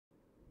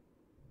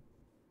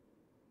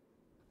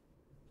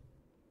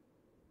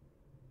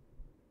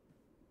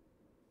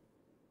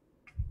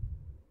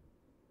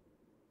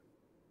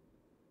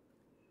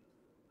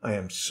I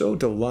am so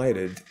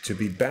delighted to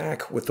be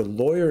back with the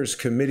Lawyers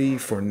Committee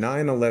for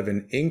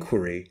 9/11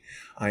 Inquiry.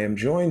 I am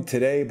joined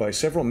today by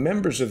several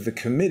members of the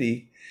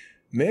committee.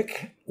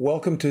 Mick,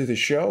 welcome to the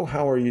show.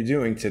 How are you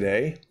doing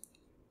today?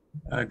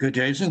 Good,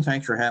 Jason.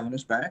 Thanks for having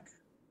us back.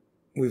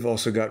 We've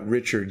also got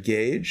Richard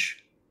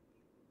Gage.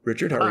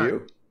 Richard, how are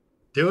you?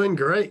 Doing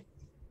great.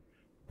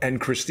 And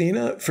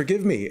Christina,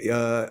 forgive me.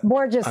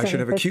 Borgeson. I should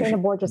have Christina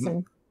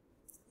Borgeson.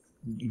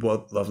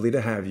 Well, lovely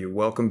to have you.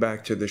 Welcome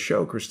back to the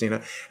show,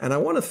 Christina. And I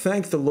want to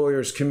thank the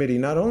Lawyers Committee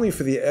not only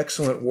for the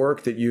excellent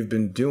work that you've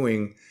been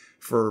doing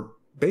for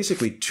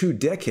basically 2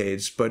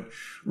 decades, but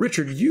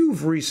Richard,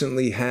 you've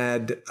recently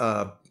had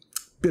a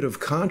bit of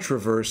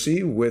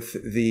controversy with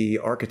the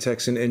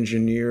architects and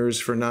engineers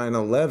for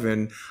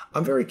 9/11.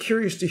 I'm very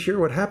curious to hear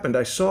what happened.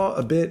 I saw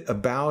a bit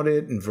about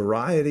it in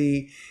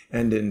Variety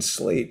and in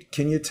Slate.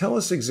 Can you tell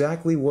us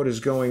exactly what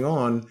is going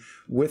on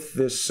with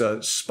this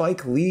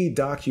Spike Lee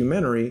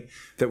documentary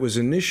that was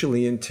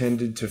initially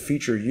intended to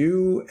feature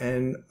you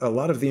and a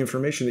lot of the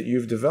information that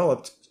you've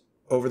developed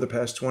over the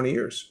past 20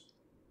 years?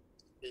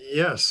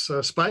 Yes,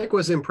 Spike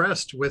was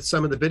impressed with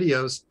some of the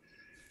videos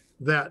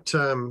that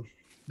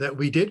that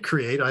we did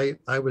create.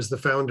 I was the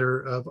founder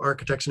of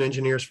Architects and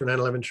Engineers for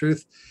 9/11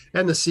 Truth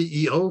and the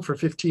CEO for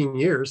 15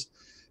 years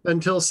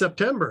until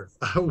September,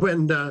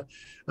 when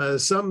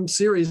some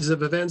series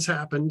of events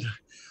happened.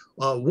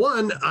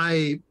 One,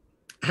 I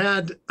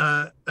had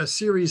a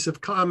series of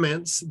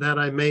comments that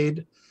I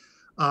made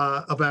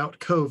about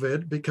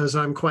COVID because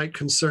I'm quite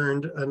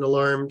concerned and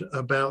alarmed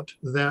about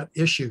that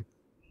issue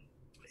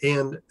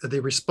and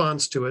the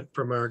response to it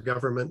from our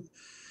government,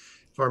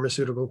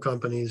 pharmaceutical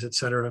companies, et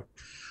cetera.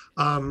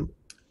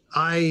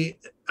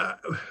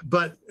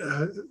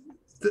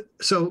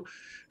 So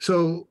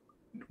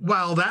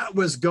while that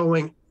was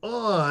going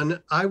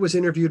on, I was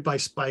interviewed by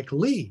Spike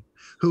Lee,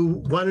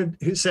 who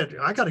said,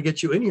 I got to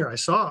get you in here. I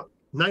saw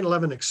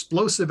 9/11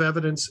 explosive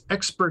evidence,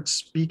 experts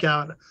speak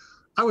out.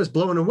 I was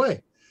blown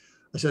away.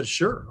 I said,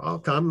 sure, I'll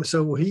come.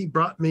 So he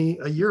brought me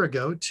a year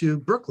ago to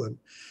Brooklyn,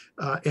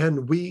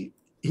 and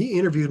he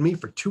interviewed me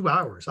for 2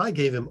 hours. I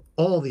gave him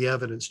all the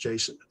evidence,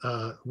 Jason,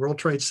 World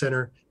Trade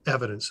Center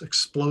evidence,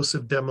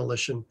 explosive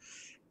demolition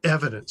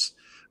evidence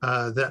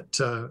that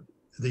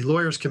the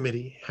Lawyers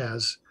Committee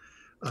has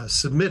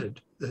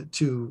submitted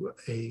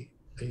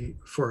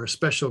for a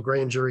special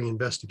grand jury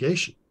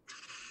investigation.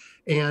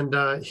 And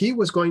he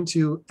was going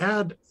to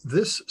add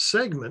this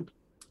segment,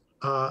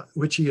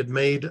 which he had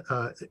made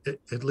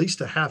at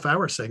least a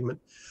half-hour segment,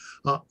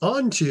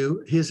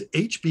 onto his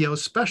HBO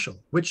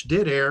special, which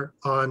did air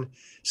on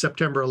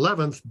September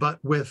 11th, but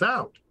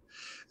without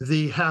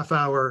the half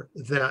hour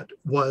that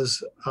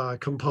was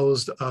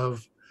composed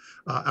of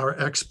our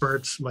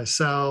experts,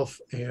 myself,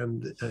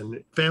 and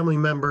family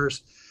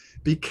members,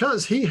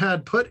 because he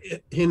had put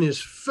it in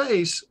his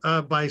face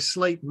by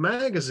Slate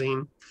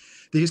magazine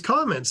these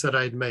comments that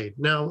I'd made.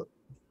 Now,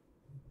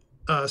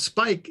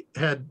 Spike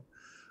had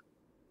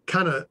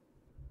kind of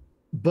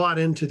bought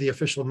into the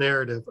official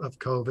narrative of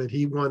COVID.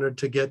 He wanted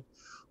to get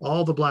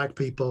all the Black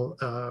people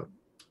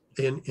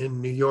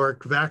in New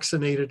York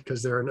vaccinated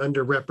because they're an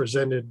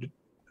underrepresented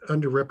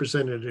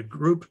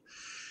group.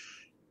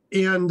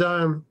 And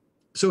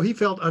so he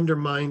felt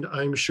undermined,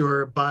 I'm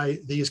sure, by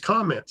these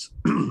comments,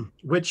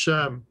 which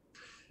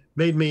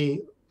made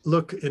me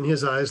look in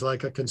his eyes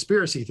like a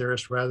conspiracy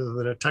theorist rather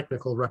than a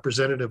technical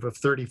representative of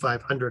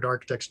 3,500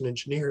 architects and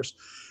engineers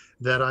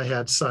that I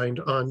had signed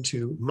on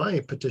to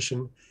my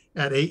petition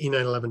at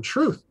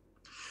AE911Truth.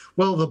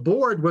 Well, the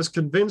board was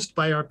convinced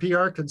by our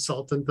PR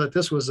consultant that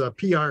this was a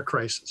PR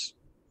crisis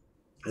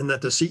and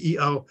that the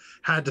CEO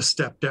had to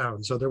step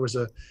down. So there was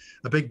a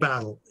big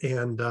battle,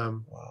 and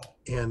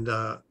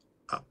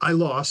I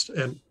lost,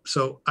 and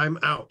so I'm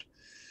out.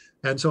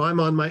 And so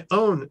I'm on my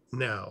own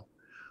now.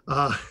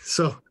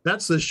 So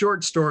that's the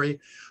short story.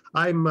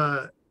 I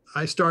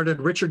started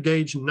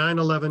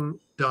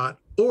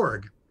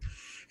richardgage911.org,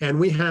 and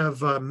we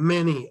have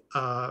many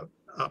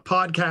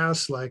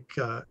podcasts like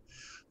the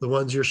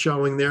ones you're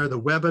showing there, the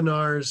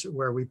webinars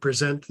where we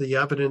present the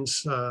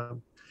evidence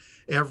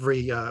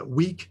every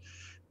week,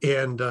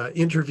 and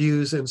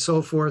interviews and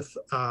so forth.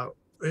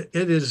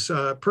 It is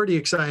pretty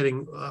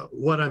exciting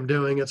what I'm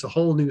doing. It's a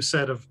whole new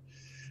set of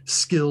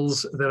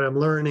skills that I'm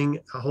learning,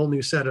 a whole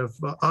new set of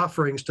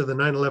offerings to the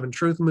 9/11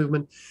 Truth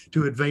movement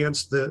to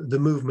advance the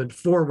movement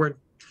forward.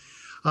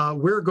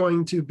 We're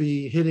going to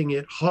be hitting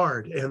it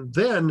hard. And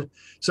then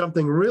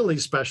something really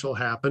special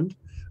happened.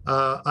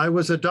 I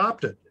was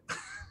adopted.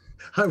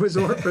 I was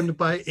orphaned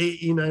by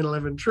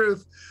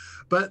AE911Truth,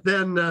 but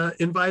then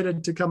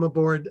invited to come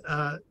aboard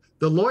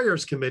the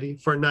Lawyers Committee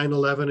for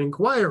 9/11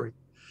 Inquiry.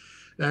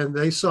 And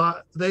they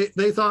thought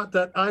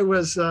that I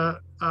was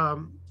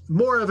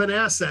more of an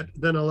asset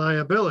than a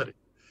liability,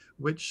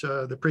 which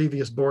the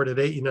previous board at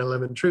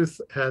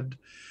AE911Truth had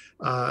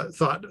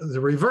thought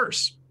the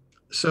reverse.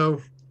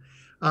 So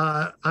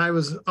I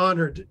was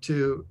honored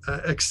to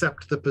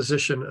accept the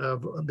position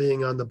of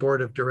being on the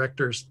board of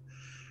directors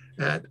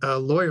at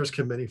Lawyers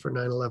Committee for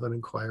 9/11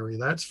 Inquiry.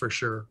 That's for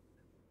sure.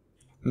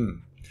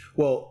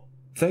 Well,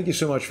 Thank you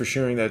so much for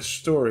sharing that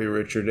story,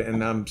 Richard.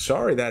 And I'm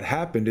sorry that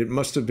happened. It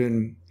must have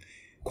been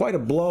quite a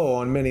blow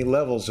on many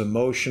levels,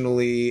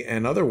 emotionally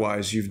and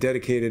otherwise. You've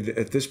dedicated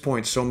at this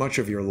point so much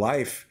of your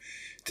life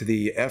to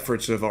the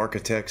efforts of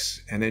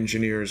architects and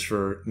engineers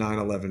for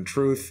 9/11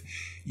 Truth.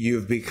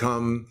 You've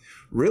become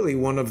really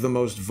one of the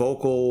most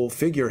vocal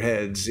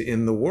figureheads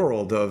in the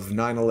world of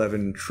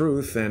 9/11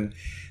 Truth. And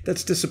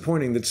that's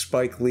disappointing that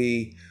Spike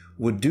Lee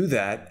would do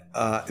that.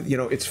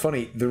 It's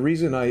funny. The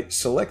reason I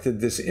selected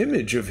this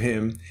image of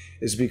him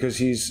is because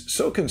he's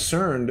so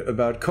concerned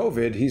about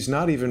COVID, he's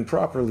not even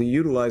properly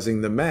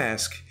utilizing the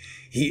mask.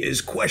 He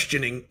is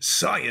questioning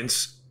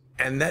science,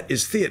 and that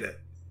is theater.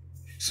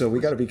 So we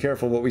got to be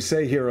careful what we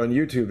say here on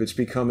YouTube. It's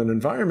become an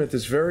environment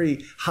that's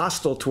very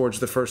hostile towards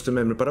the First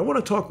Amendment. But I want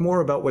to talk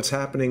more about what's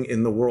happening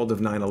in the world of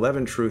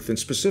 9/11 Truth, and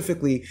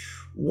specifically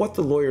what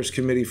the Lawyers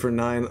Committee for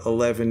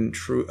 9/11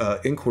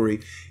 Inquiry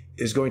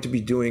is going to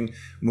be doing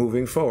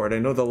moving forward. I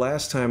know the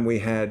last time we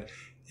had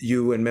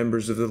you and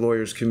members of the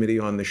Lawyers Committee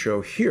on the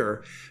show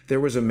here, there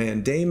was a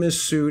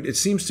mandamus suit. It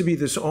seems to be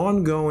this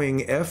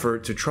ongoing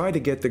effort to try to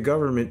get the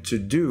government to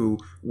do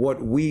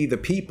what we, the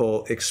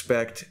people,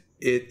 expect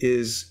it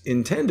is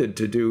intended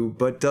to do,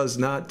 but does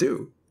not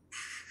do.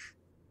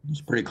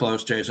 It's pretty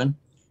close, Jason.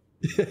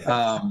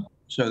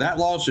 So that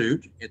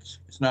lawsuit, it's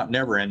not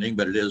never ending,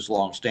 but it is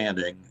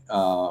longstanding.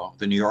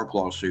 The New York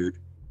lawsuit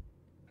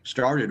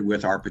started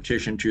with our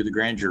petition to the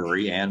grand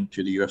jury and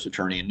to the U.S.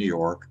 Attorney in New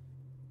York,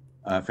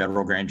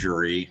 federal grand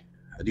jury.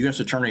 The U.S.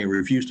 Attorney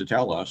refused to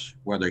tell us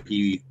whether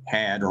he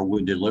had or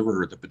would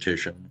deliver the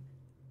petition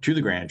to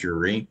the grand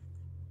jury.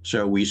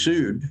 So we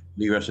sued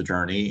the U.S.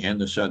 Attorney in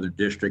the Southern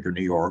District of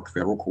New York,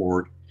 federal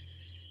court.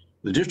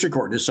 The district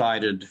court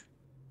decided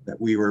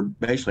that we were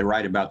basically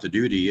right about the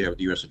duty of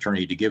the U.S.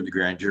 Attorney to give the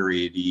grand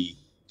jury the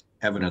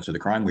evidence of the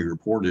crime we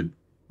reported,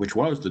 which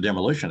was the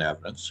demolition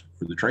evidence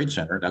for the Trade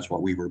Center. That's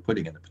what we were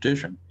putting in the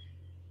petition.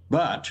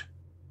 But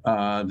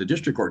the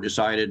district court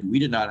decided we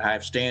did not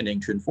have standing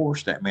to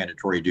enforce that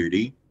mandatory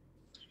duty.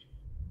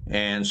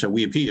 And so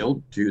we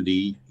appealed to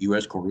the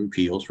U.S. Court of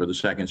Appeals for the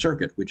Second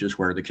Circuit, which is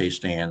where the case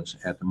stands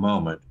at the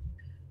moment.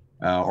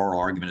 Oral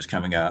argument is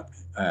coming up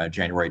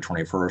January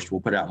 21st.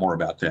 We'll put out more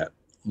about that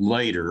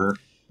later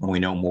when we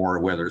know more,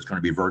 whether it's going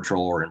to be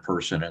virtual or in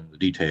person, and the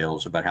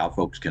details about how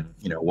folks can,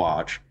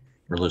 watch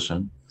or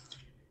listen.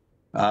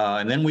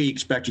 And then we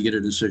expect to get a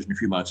decision a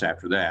few months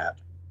after that.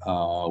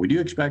 We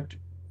do expect,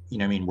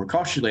 we're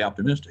cautiously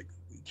optimistic.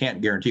 We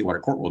can't guarantee what a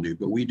court will do,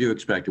 but we do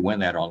expect to win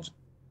that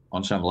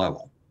on some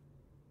level.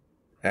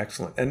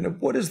 Excellent.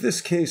 And what is this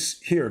case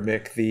here,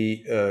 Mick?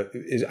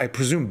 I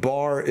presume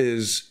Barr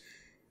is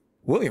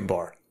William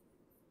Barr.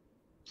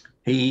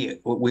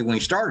 When we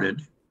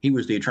started, he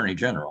was the Attorney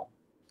General.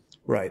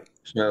 Right.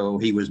 So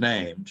he was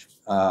named.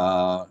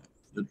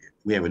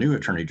 We have a new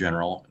Attorney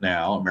General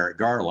now, Merrick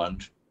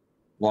Garland.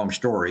 Long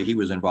story, he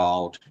was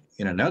involved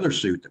in another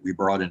suit that we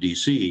brought in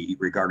D.C.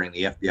 regarding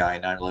the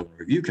FBI 9/11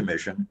 Review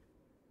Commission,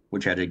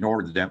 which had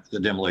ignored the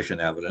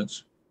demolition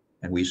evidence.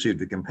 And we sued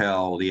to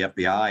compel the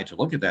FBI to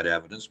look at that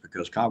evidence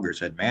because Congress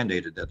had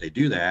mandated that they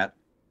do that.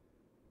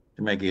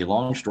 To make a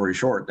long story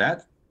short,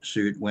 that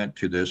suit went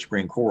to the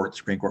Supreme Court. The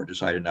Supreme Court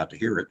decided not to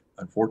hear it,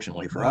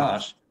 unfortunately for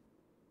us.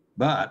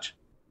 But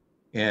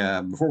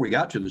before we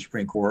got to the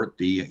Supreme Court,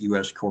 the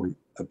U.S. Court of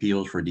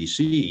Appeals for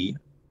D.C.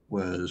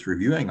 was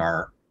reviewing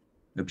our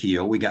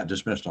appeal. We got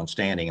dismissed on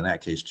standing in that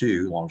case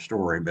too, long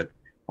story, but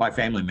why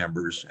family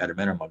members at a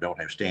minimum don't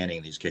have standing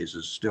in these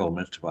cases still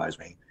mystifies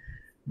me.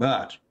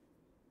 But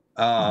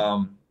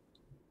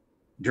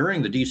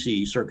during the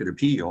D.C. Circuit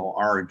Appeal,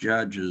 our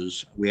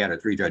judges, we had a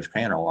 3-judge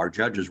panel, our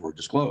judges were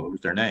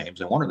disclosed, their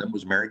names, and one of them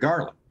was Merrick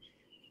Garland.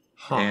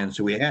 Huh. And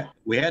so we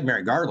had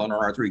Merrick Garland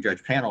on our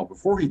 3-judge panel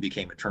before he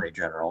became Attorney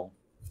General,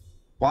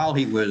 while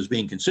he was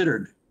being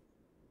considered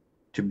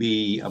to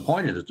be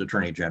appointed as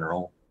Attorney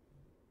General,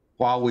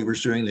 while we were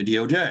suing the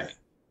DOJ,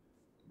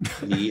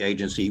 the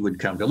agency would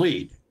come to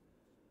lead.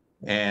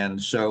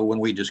 And so when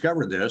we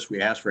discovered this,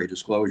 we asked for a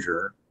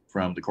disclosure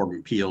from the Court of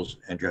Appeals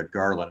and Judge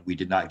Garland. We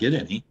did not get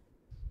any.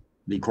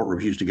 The court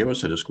refused to give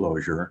us a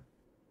disclosure.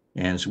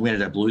 And so we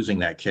ended up losing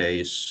that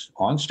case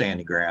on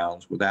standing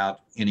grounds without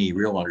any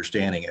real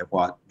understanding of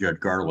what Judge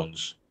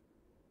Garland's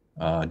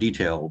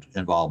detailed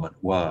involvement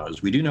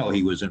was. We do know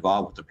he was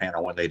involved with the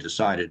panel when they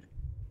decided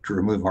to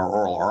remove our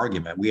oral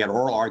argument. We had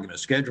oral argument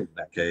scheduled in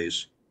that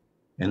case,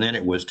 and then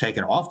it was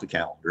taken off the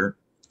calendar.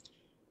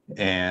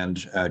 And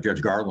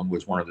Judge Garland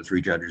was one of the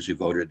 3 judges who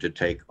voted to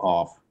take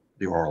off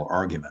the oral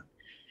argument.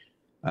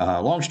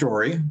 Long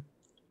story,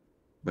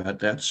 but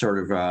that's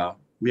sort of,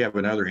 we have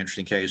another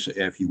interesting case,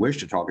 if you wish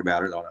to talk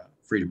about it, on a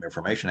Freedom of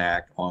Information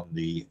Act on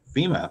the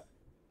FEMA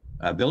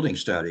building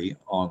study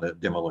on the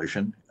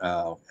demolition.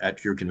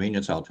 At your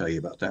convenience, I'll tell you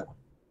about that one.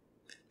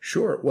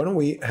 Sure. Why don't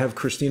we have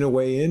Christina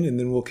weigh in, and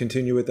then we'll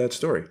continue with that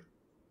story.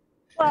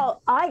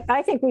 Well,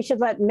 I think we should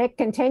let Mick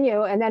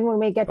continue, and then when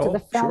we get to the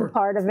film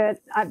part of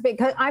it,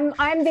 because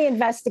I'm the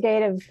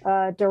investigative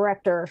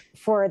director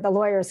for the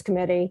Lawyers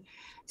Committee,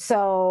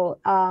 so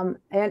and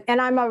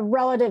I'm a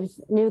relative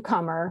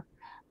newcomer,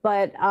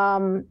 but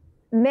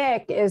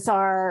Mick is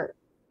our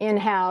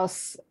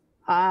in-house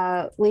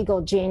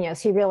legal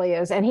genius. He really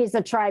is. And he's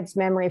the tribe's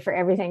memory for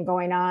everything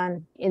going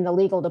on in the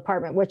legal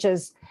department, which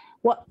is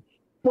what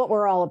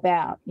we're all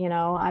about. You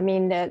know, I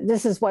mean,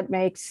 this is what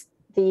makes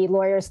the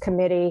Lawyers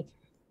Committee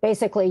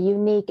basically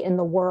unique in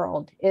the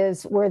world,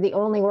 is we're the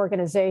only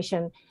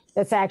organization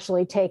that's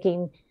actually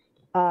taking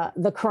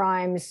the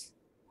crimes,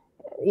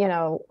 you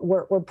know,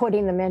 we're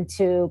putting them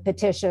into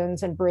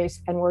petitions and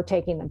briefs, and we're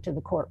taking them to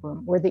the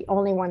courtroom. We're the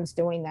only ones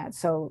doing that.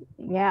 So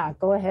yeah,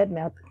 go ahead,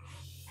 Mick.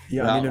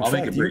 Yeah, I mean, in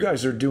fact, you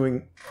guys are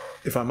doing,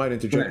 if I might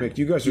interject, Mick,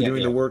 you guys are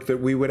doing the work that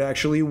we would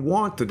actually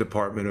want the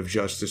Department of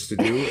Justice to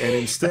do, and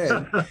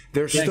instead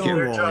they're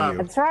stonewalling you.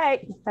 That's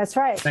right. That's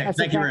right.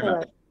 Thank you very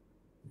much.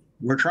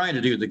 We're trying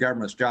to do the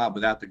government's job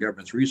without the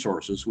government's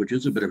resources, which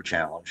is a bit of a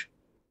challenge.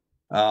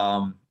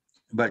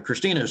 But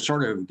Christina has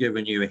sort of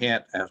given you a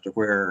hint as to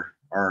where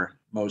our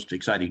most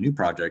exciting new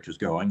project is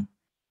going,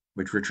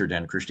 which Richard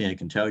and Christina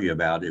can tell you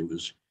about. It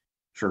was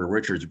sort of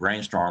Richard's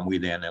brainstorm. We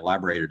then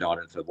elaborated on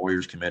it to the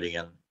Lawyers Committee,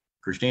 and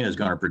Christina is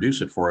going to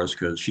produce it for us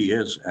because she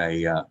is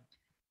an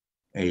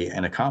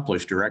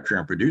accomplished director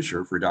and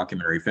producer for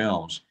documentary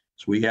films.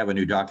 So we have a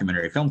new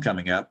documentary film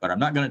coming up, but I'm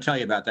not going to tell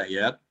you about that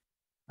yet.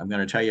 I'm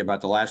going to tell you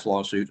about the last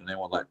lawsuit, and then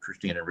we'll let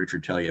Christina and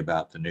Richard tell you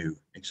about the new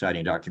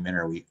exciting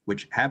documentary,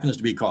 which happens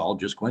to be called,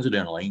 just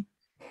coincidentally,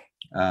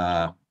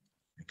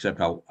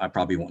 except I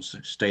probably won't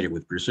state it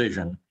with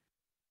precision,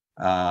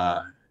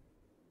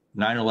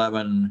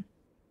 9/11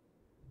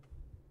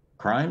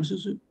 Crimes,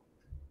 is it?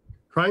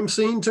 Crime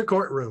scene to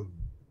courtroom.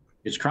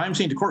 It's crime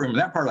scene to courtroom.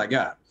 That part I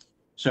got.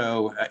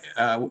 So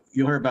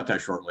you'll hear about that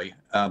shortly.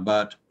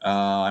 But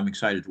I'm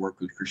excited to work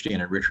with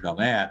Christina and Richard on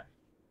that.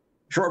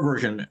 Short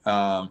version,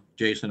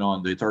 Jason,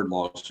 on the third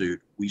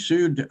lawsuit, we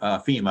sued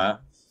FEMA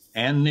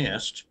and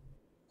NIST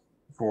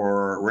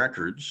for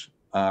records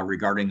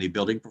regarding the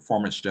building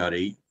performance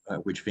study,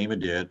 which FEMA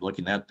did,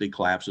 looking at the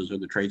collapses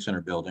of the Trade Center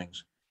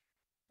buildings.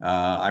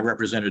 I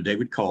represented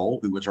David Cole,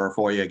 who was our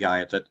FOIA guy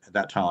at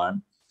that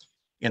time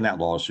in that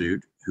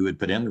lawsuit, who had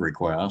put in the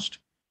request.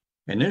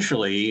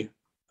 Initially,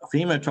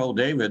 FEMA told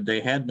David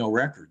they had no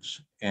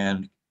records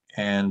and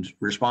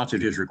responsive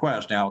to his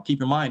request. Now,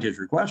 keep in mind, his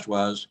request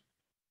was,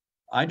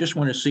 I just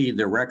want to see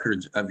the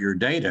records of your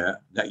data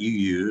that you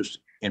used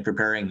in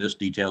preparing this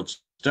detailed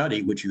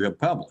study, which you have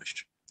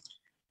published.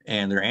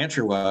 And their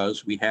answer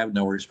was, we have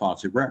no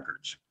responsive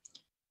records.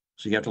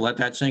 So you have to let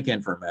that sink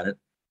in for a minute.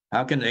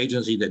 How can an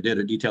agency that did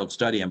a detailed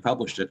study and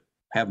published it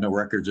have no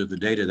records of the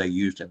data they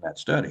used in that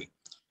study?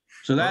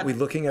 So that, are we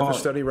looking at the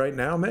study right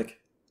now, Mick?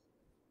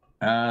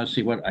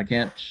 See what I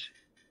can't.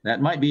 That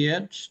might be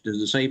it.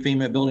 Does it say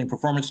FEMA building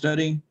performance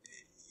study?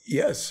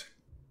 Yes.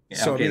 Yeah,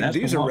 so okay, I mean,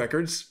 these are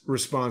records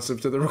responsive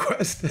to the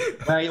request.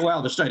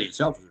 Well, the study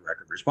itself is a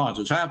record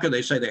responsive. So how could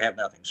they say they have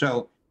nothing?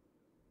 So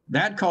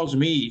that caused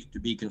me to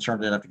be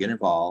concerned enough to get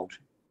involved.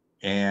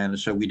 And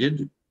so we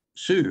did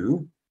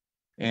sue.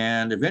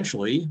 And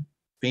eventually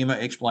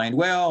FEMA explained,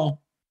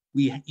 well,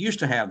 we used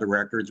to have the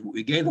records, but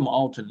we gave them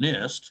all to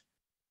NIST,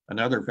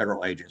 another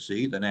federal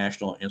agency, the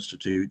National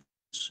Institute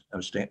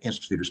of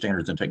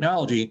Standards and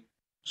Technology.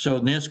 So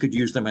NIST could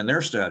use them in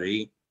their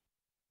study.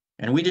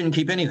 And we didn't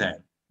keep anything.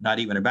 Not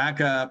even a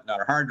backup,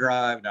 not a hard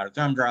drive, not a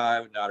thumb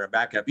drive, not a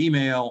backup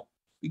email.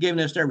 We gave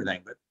NIST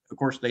everything, but of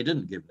course they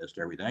didn't give NIST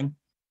everything.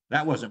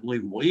 That wasn't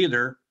believable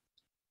either.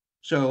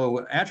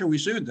 So after we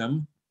sued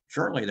them,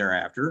 shortly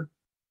thereafter,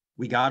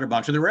 we got a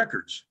bunch of the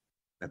records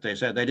that they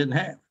said they didn't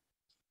have.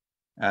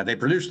 They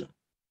produced them.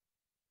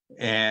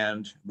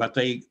 But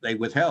they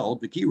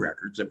withheld the key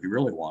records that we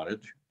really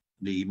wanted,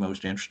 the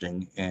most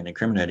interesting and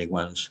incriminating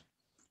ones.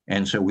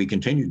 And so we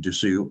continued to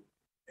sue,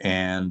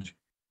 and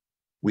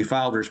we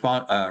filed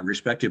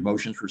respective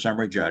motions for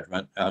summary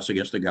judgment, us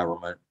against the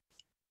government.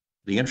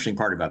 The interesting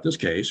part about this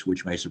case,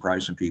 which may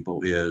surprise some people,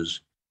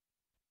 is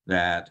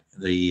that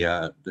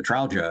the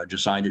trial judge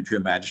assigned it to a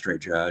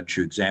magistrate judge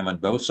who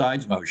examined both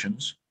sides'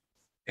 motions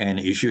and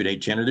issued a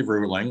tentative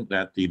ruling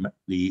that the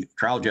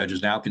trial judge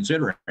is now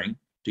considering to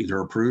either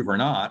approve or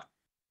not.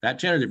 That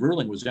tentative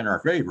ruling was in our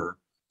favor,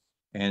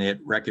 and it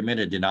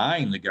recommended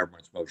denying the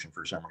government's motion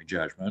for summary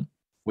judgment,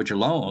 which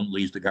alone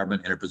leaves the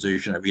government in a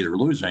position of either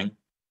losing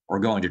or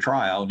going to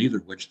trial, neither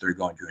of which they're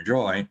going to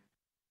enjoy.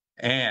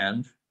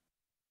 And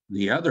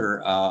the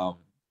other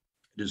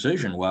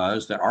decision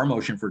was that our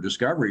motion for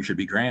discovery should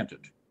be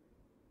granted,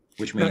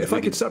 which means— now, if I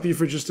could stop you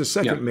for just a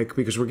second, Mick,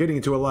 because we're getting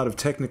into a lot of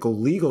technical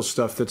legal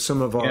stuff that some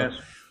of our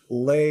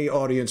lay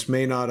audience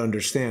may not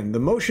understand. The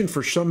motion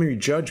for summary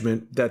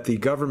judgment that the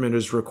government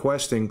is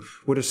requesting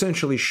would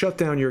essentially shut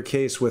down your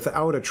case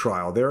without a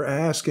trial. They're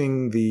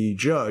asking the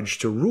judge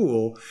to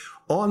rule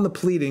on the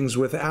pleadings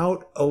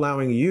without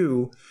allowing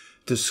you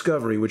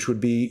discovery, which would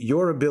be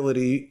your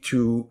ability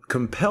to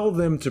compel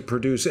them to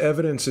produce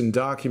evidence and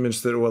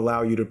documents that will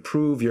allow you to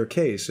prove your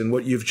case. And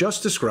what you've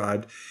just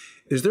described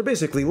is they're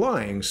basically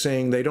lying,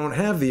 saying they don't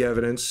have the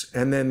evidence,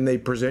 and then they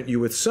present you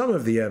with some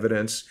of the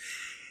evidence.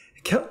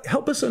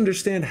 Help us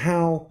understand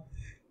how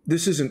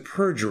this isn't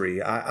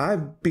perjury.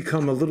 I've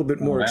become a little bit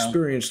more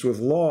experienced with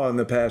law in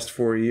the past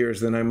 4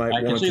 years than I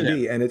might want to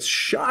be. And it's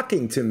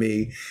shocking to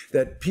me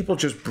that people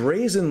just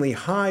brazenly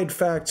hide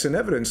facts and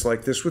evidence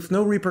like this with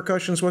no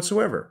repercussions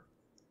whatsoever.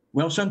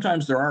 Well,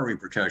 sometimes there are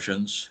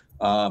repercussions,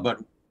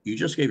 but you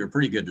just gave a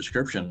pretty good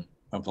description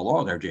of the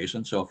law there,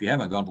 Jason. So if you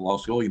haven't gone to law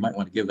school, you might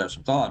want to give that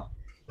some thought.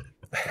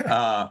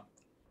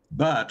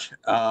 But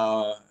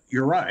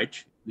you're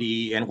right.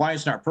 And why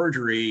it's not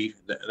perjury,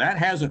 that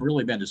hasn't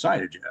really been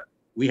decided yet.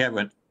 We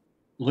haven't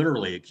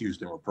literally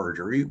accused them of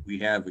perjury. We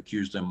have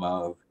accused them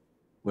of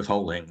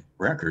withholding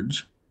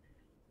records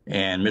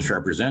and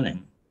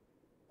misrepresenting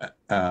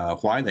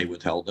why they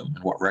withheld them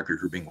and what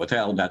records were being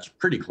withheld. That's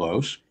pretty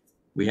close.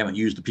 We haven't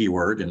used the P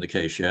word in the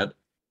case yet.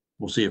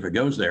 We'll see if it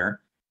goes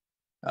there.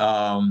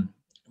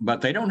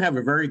 But they don't have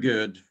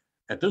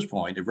at this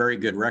point, a very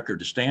good record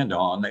to stand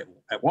on.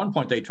 At one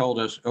point, they told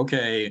us,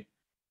 okay,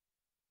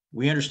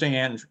 we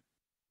understand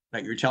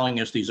that you're telling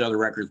us these other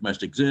records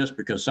must exist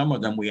because some of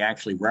them we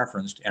actually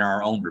referenced in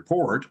our own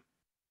report,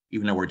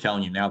 even though we're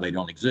telling you now they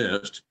don't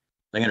exist.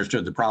 They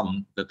understood the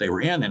problem that they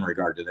were in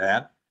regard to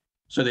that.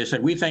 So they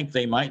said, we think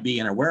they might be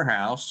in a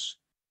warehouse,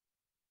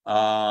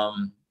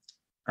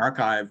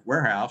 archive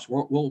warehouse.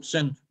 We're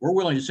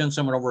willing to send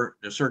someone over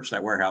to search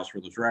that warehouse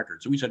for those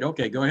records. So we said,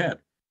 okay, go ahead.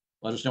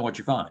 Let us know what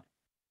you find.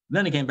 And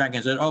then they came back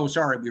and said, oh,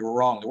 sorry, we were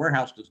wrong. The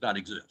warehouse does not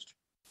exist.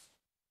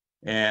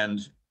 And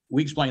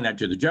we explained that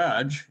to the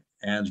judge.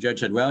 And the judge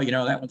said, well,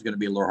 that one's going to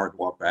be a little hard to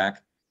walk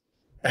back.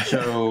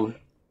 So,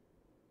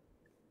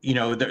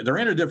 they're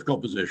in a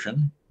difficult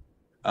position.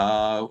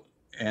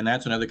 And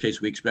that's another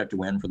case we expect to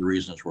win for the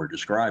reasons we're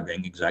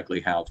describing.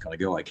 Exactly how it's going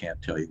to go, I can't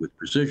tell you with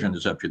precision.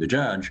 It's up to the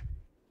judge.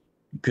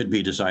 It could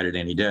be decided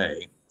any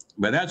day.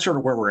 But that's sort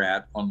of where we're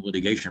at on the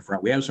litigation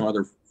front. We have some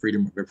other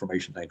freedom of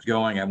information things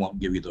going. I won't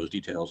give you those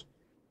details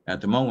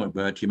at the moment,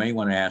 but you may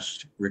want to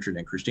ask Richard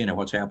and Christina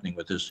what's happening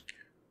with this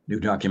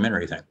new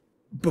documentary thing.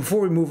 Before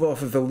we move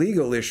off of the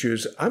legal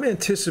issues, I'm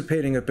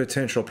anticipating a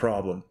potential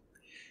problem.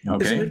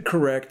 Okay. Isn't it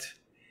correct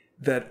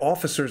that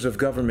officers of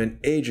government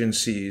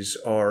agencies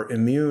are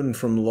immune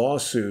from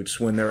lawsuits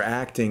when they're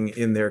acting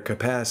in their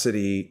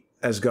capacity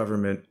as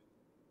government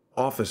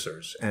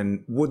officers?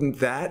 And wouldn't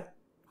that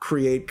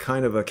create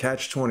kind of a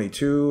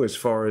catch-22 as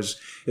far as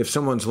if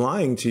someone's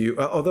lying to you?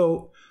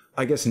 Although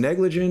I guess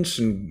negligence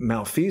and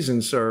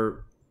malfeasance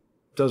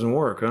doesn't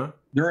work, huh?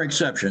 There are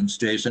exceptions,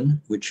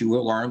 Jason, which you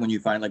will learn when you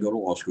finally go to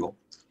law school.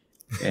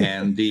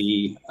 And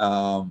the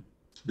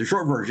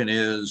short version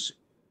is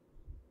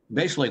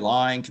basically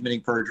lying,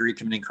 committing perjury,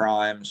 committing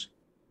crimes,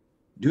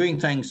 doing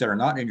things that are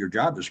not in your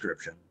job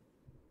description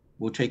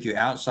will take you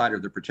outside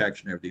of the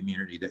protection of the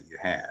immunity that you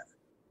have,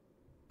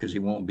 because it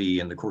won't be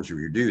in the course of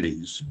your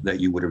duties that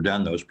you would have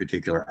done those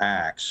particular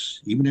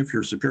acts, even if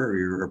your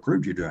superior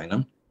approved you doing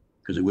them,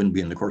 because it wouldn't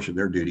be in the course of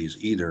their duties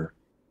either.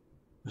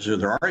 So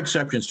there are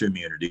exceptions to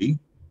immunity.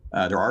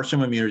 There are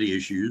some immunity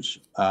issues.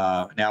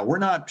 Now, we're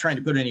not trying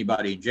to put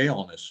anybody in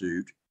jail in this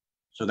suit,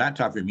 so that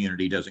type of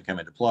immunity doesn't come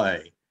into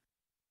play.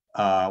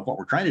 What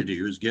we're trying to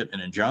do is get an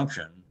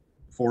injunction,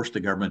 force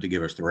the government to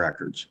give us the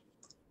records,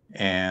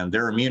 and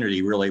their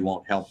immunity really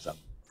won't help them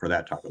for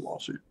that type of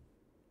lawsuit.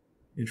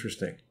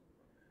 Interesting.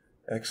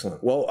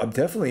 Excellent. Well, I'm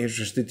definitely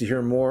interested to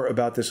hear more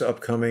about this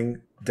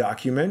upcoming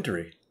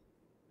documentary.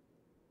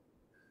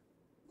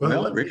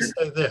 Well, let me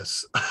say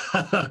this.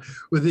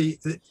 With the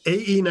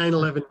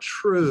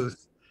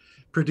AE911Truth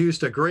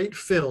produced a great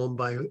film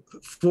by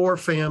 4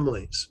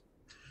 families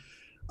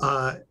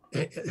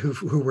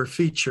who were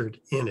featured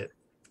in it.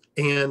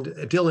 And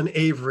Dylan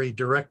Avery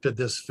directed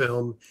this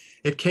film.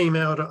 It came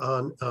out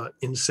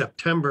in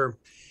September.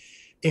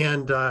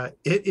 And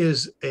it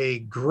is a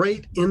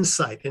great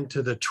insight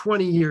into the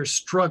 20-year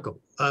struggle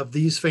of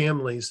these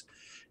families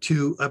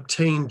to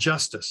obtain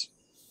justice.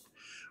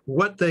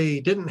 What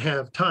they didn't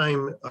have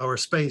time or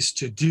space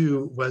to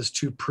do was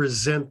to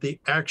present the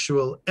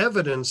actual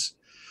evidence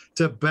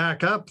to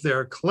back up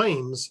their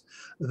claims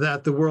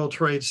that the World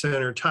Trade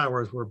Center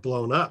towers were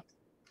blown up.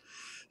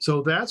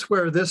 So that's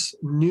where this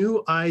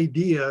new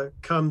idea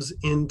comes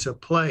into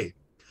play.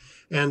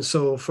 And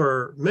so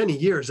for many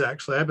years,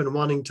 actually, I've been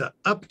wanting to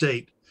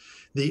update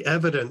the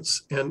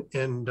evidence and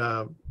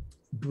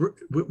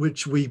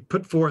which we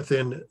put forth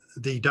in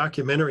the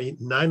documentary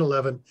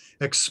 9/11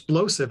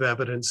 Explosive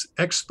Evidence,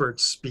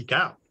 Experts Speak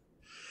Out.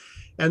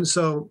 And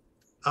so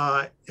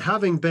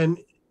having been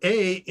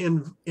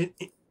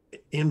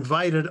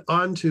invited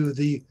onto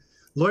the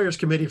Lawyers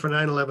Committee for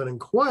 9/11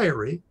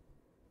 Inquiry,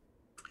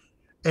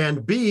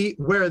 and B,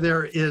 where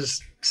there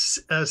is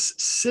a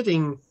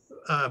sitting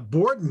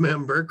board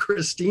member,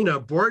 Christina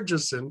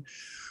Borgeson,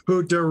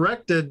 who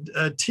directed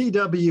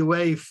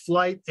TWA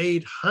Flight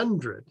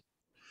 800.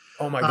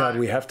 Oh my God,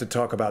 we have to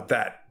talk about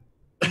that.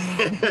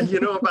 You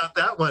know about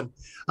that one.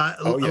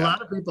 A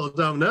lot of people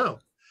don't know.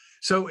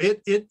 So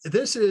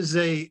this is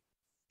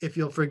if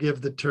you'll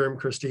forgive the term,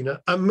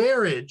 Christina, a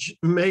marriage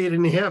made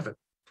in heaven.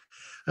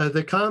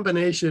 The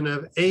combination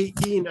of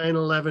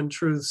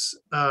AE911Truth's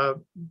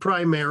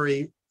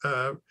primary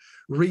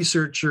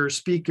researcher,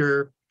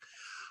 speaker,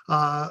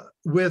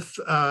 with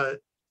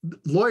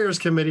Lawyers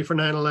Committee for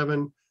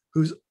 9/11,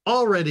 who's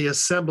already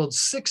assembled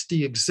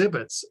 60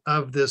 exhibits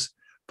of this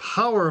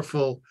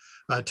powerful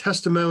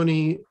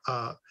testimony,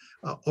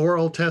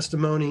 oral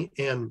testimony,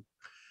 and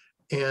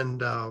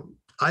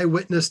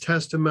eyewitness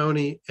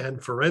testimony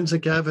and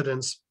forensic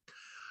evidence.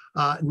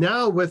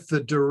 Now with the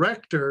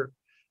director,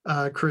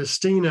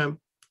 Christina,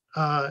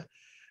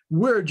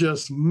 we're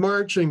just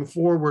marching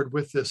forward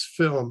with this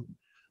film.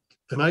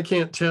 And I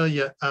can't tell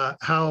you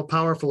how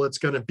powerful it's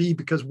going to be,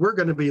 because we're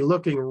going to be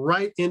looking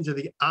right into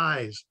the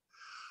eyes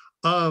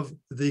of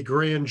the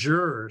grand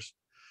jurors,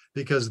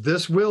 because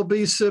this will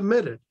be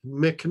submitted.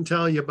 Mick can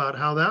tell you about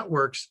how that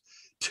works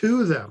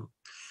to them.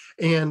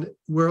 And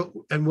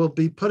we'll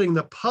be putting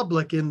the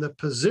public in the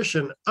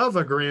position of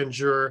a grand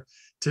juror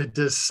to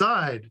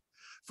decide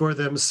for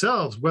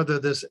themselves whether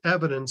this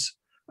evidence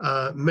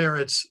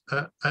merits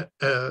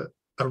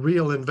a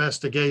real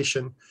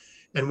investigation,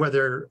 and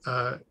whether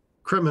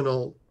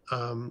criminal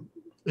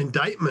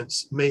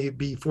indictments may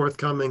be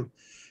forthcoming,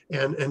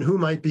 and who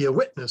might be a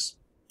witness,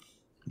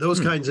 those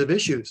kinds of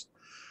issues.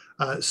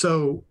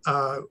 So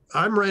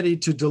I'm ready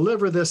to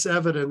deliver this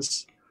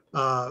evidence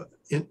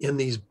in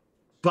these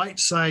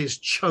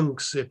bite-sized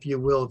chunks, if you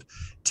will,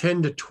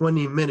 10 to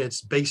 20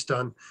 minutes based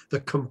on the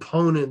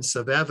components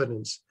of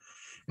evidence.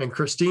 And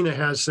Christina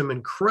has some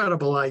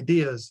incredible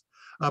ideas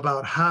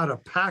about how to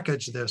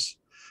package this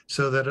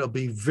so that it'll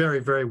be very,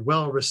 very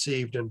well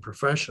received and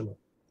professional.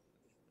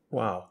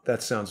 Wow,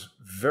 that sounds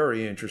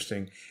very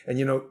interesting. And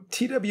you know,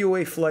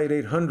 TWA Flight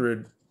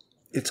 800,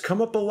 it's come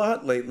up a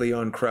lot lately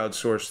on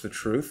CrowdSource the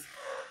Truth.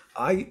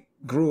 I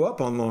grew up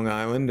on Long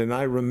Island, and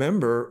I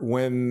remember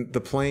when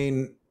the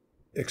plane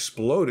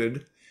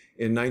exploded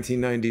in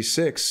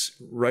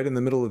 1996, right in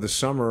the middle of the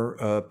summer,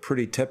 a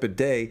pretty tepid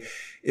day.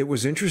 It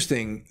was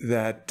interesting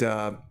that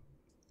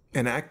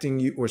an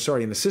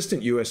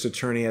assistant U.S.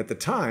 attorney at the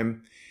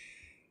time,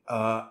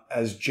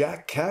 as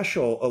Jack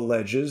Cashel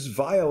alleges,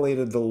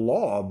 violated the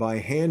law by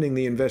handing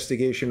the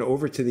investigation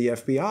over to the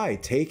FBI,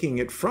 taking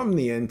it from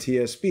the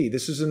NTSB.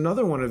 This is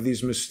another one of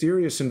these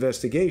mysterious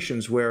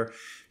investigations where,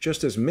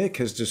 just as Mick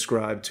has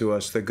described to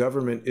us, the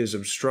government is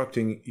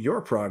obstructing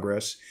your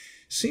progress.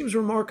 Seems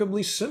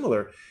remarkably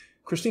similar.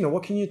 Christina,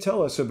 what can you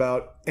tell us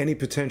about any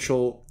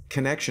potential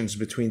connections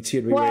between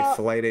TWA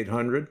Flight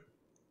 800?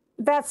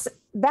 That's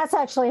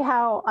actually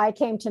how I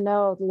came to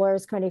know the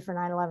Lawyers Committee for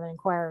 9/11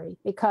 Inquiry,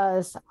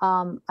 because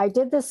I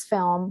did this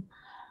film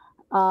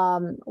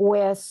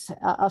with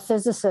a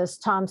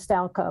physicist, Tom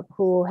Stalcup,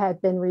 who had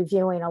been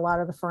reviewing a lot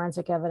of the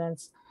forensic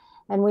evidence.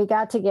 And we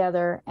got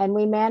together and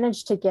we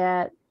managed to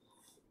get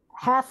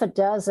half a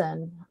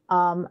dozen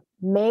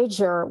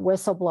major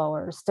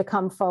whistleblowers to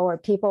come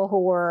forward, people who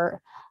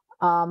were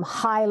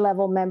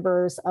high-level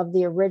members of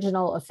the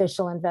original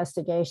official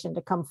investigation,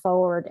 to come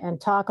forward and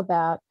talk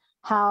about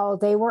how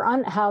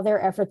how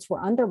their efforts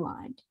were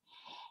undermined.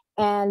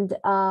 And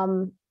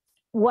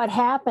what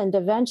happened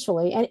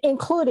eventually, and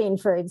including,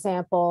 for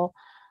example,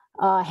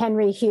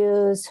 Henry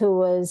Hughes, who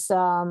was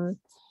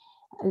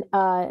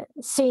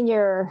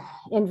senior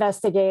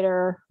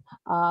investigator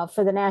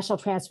for the National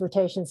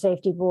Transportation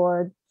Safety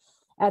Board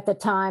at the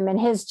time,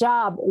 and his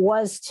job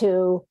was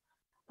to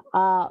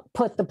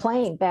put the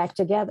plane back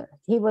together.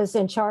 He was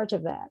in charge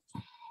of that,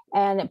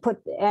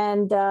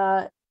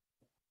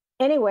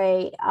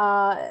 anyway,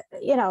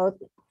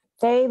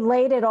 they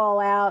laid it all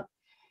out.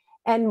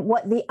 And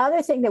what the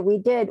other thing that we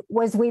did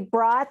was we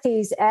brought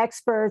these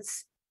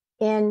experts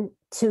in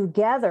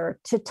together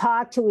to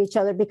talk to each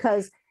other,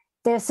 because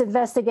this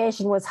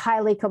investigation was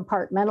highly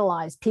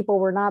compartmentalized. People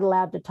were not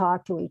allowed to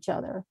talk to each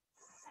other.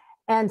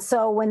 And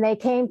so when they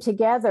came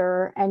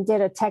together and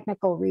did a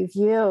technical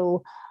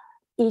review,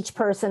 each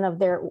person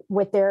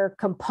with their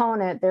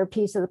component, their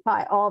piece of the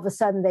pie, all of a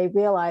sudden they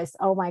realized,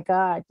 oh my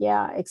God,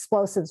 yeah,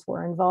 explosives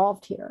were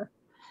involved here.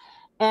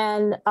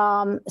 And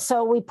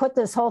so we put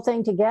this whole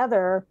thing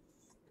together,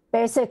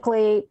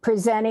 basically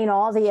presenting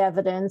all the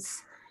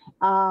evidence.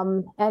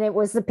 And it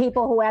was the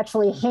people who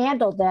actually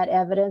handled that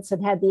evidence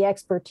and had the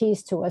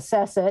expertise to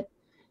assess it,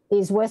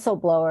 these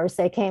whistleblowers.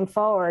 They came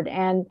forward,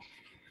 and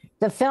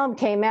the film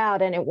came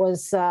out, and it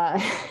was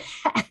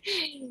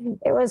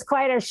it was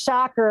quite a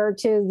shocker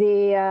to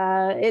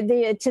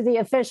the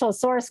official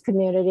source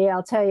community,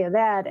 I'll tell you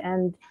that.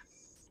 And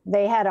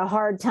they had a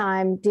hard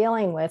time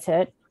dealing with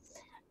it.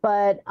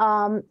 But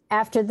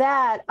after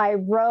that, I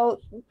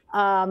wrote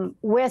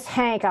with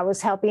Hank. I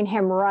was helping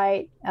him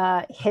write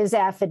his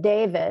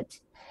affidavit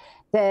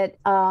that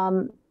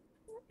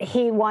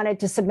he wanted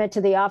to submit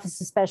to the Office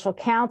of Special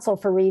Counsel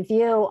for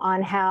review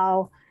on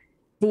how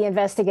the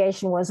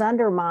investigation was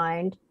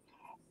undermined.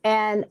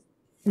 And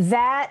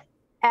that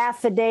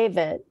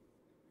affidavit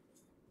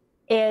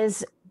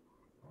is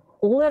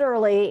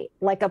literally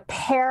like a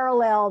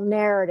parallel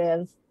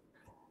narrative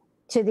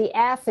to the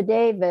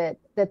affidavit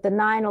that the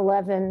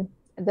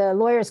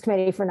Lawyers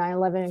Committee for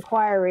 9/11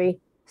 Inquiry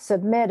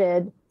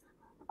submitted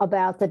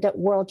about the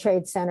World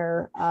Trade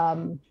Center,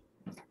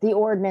 the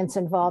ordinance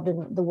involved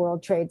in the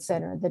World Trade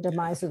Center, the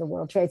demise of the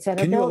World Trade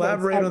Center. Can you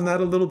elaborate on that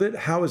a little bit?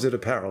 How is it a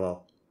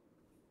parallel?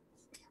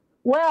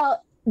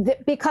 Well,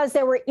 because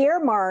there were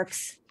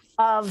earmarks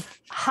of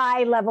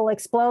high-level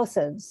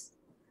explosives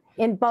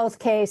in both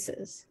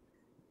cases.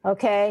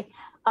 Okay,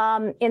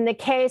 in the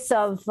case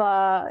of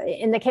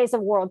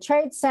World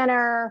Trade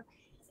Center,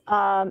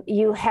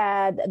 you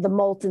had the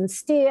molten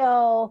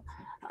steel,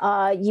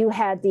 you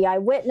had the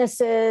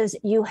eyewitnesses,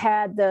 you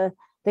had the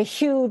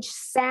huge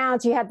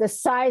sounds, you had the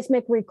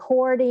seismic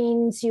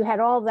recordings, you had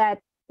all that.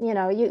 You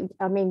know,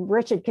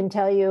 Richard can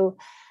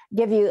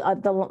give you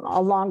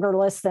a longer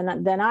list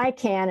than I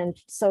can, and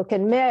so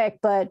can Mick.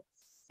 But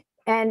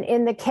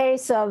in the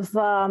case of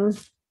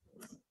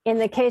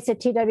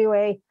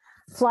TWA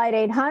Flight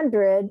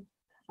 800,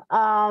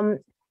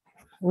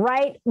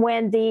 right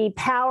when the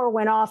power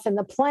went off in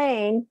the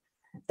plane,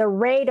 the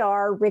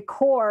radar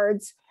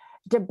records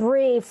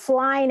debris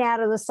flying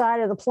out of the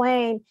side of the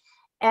plane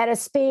at a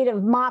speed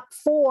of Mach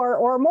 4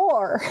 or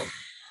more.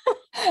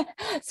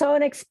 So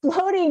an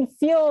exploding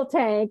fuel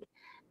tank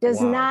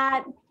does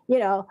not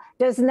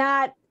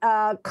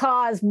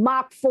cause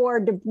Mach 4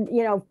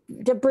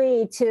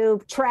 debris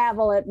to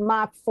travel at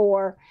Mach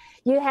 4.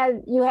 You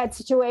had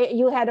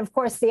of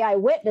course the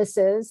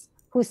eyewitnesses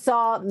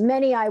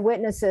many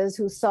eyewitnesses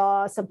who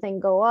saw something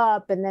go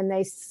up, and then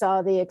they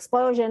saw the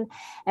explosion.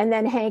 And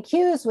then Hank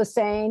Hughes was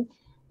saying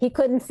he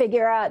couldn't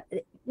figure out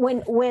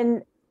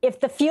if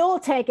the fuel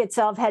tank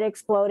itself had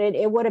exploded,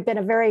 it would have been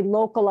a very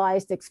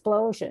localized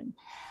explosion.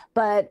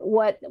 But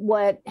what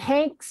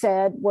Hank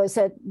said was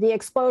that the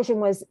explosion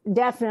was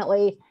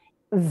definitely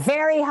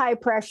very high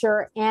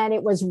pressure, and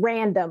it was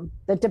random.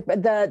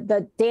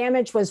 The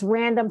damage was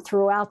random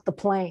throughout the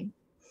plane,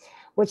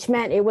 which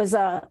meant it was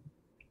a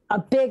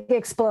big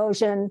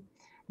explosion,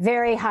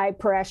 very high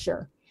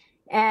pressure.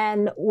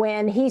 And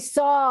when he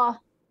saw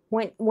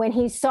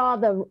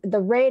the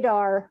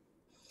radar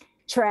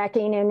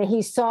tracking, and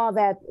he saw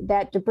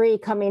that debris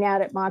coming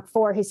out at Mach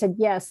 4, he said,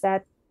 yes,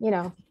 that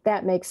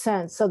makes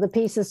sense. So the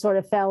pieces sort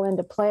of fell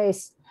into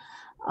place.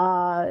 We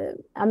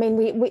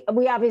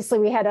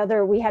obviously had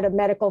a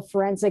medical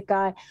forensic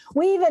guy.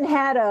 We even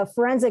had a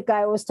forensic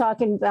guy who was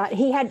talking about,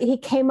 he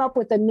came up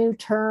with a new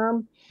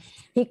term.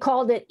 He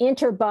called it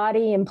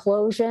interbody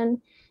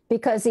implosion,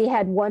 because he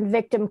had one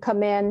victim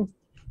come in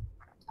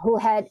who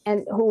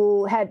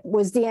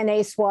was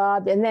DNA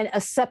swabbed, and then a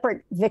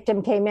separate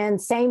victim came in,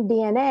 same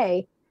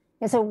DNA.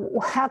 And so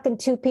how can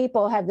two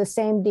people have the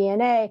same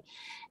DNA?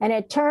 And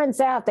it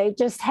turns out they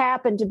just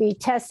happened to be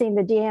testing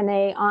the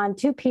DNA on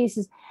two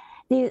pieces.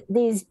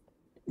 These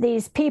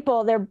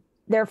people,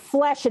 their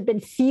flesh had been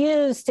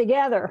fused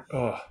together.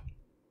 Oh,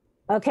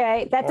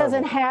 okay, that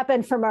doesn't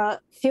happen from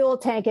a fuel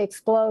tank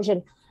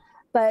explosion.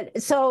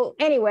 But so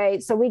anyway,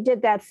 so we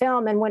did that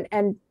film, and when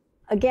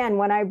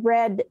I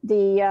read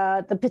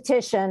the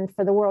petition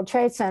for the World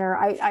Trade Center,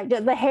 I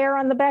did, the hair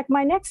on the back of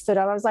my neck stood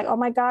up. I was like, oh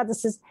my God,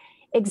 this is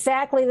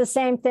exactly the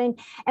same thing.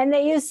 And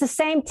they used the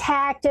same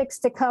tactics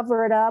to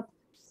cover it up.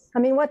 I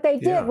mean, what they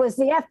did was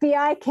the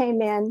FBI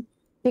came in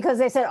because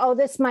they said, oh,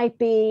 this might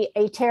be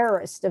a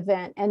terrorist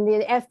event. And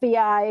the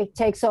FBI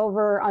takes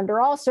over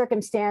under all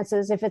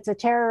circumstances if it's a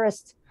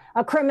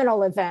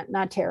criminal event,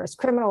 not terrorist,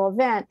 criminal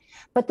event.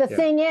 But the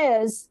thing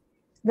is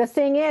that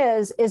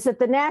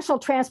the National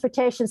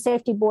Transportation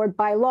Safety Board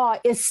by law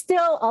is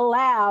still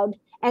allowed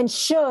and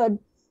should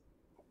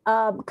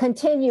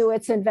continue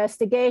its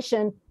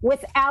investigation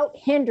without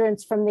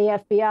hindrance from the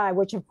FBI,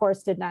 which of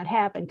course did not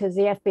happen, because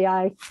the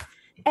FBI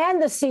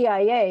and the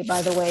CIA,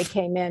 by the way,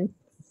 came in.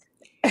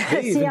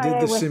 They even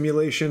did the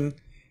simulation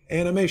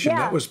animation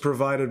that was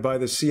provided by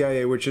the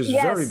CIA, which is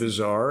very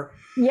bizarre.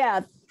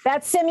 Yeah.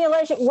 That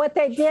simulation, what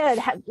they did,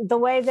 the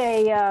way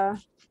they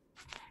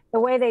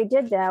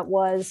did that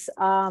was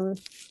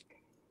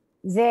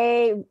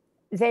they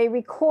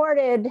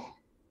recorded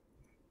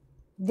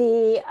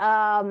they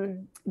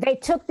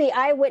took the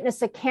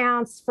eyewitness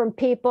accounts from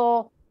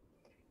people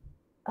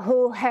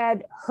who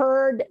had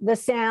heard the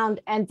sound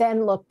and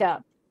then looked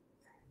up.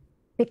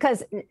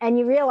 And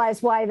you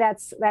realize why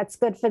that's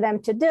good for them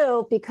to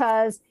do,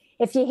 because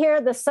if you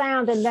hear the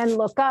sound and then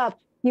look up,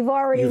 you've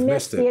already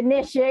missed the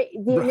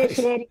initiating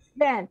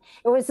event.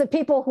 It was the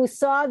people who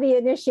saw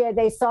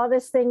they saw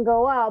this thing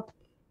go up,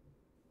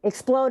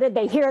 exploded,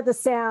 they hear the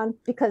sound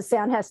because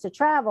sound has to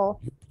travel.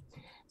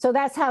 So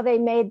that's how they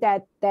made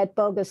that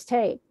bogus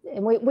tape.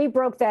 And we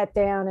broke that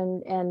down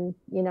and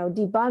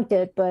debunked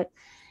it. But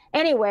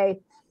anyway,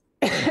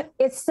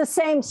 it's the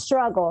same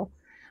struggle.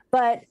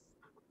 But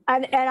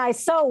and I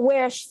so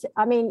wished,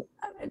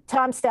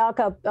 Tom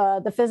Stalka,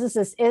 the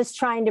physicist, is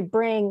trying to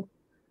bring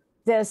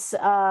this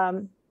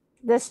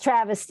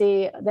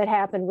travesty that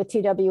happened with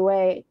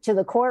TWA to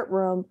the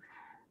courtroom,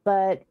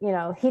 but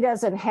he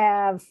doesn't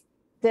have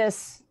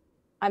this.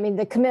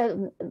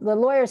 The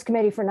Lawyers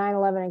Committee for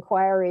 9/11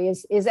 Inquiry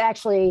is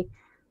actually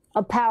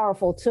a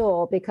powerful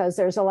tool, because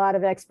there's a lot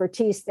of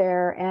expertise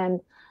there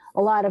and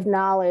a lot of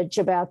knowledge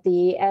about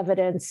the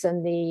evidence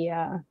and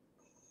the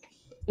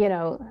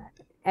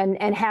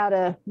and how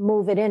to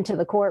move it into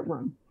the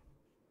courtroom.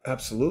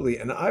 Absolutely.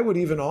 And I would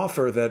even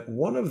offer that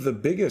one of the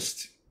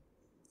biggest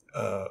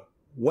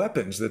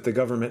weapons that the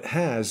government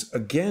has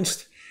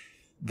against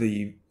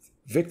the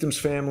victims'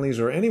 families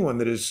or anyone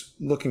that is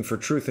looking for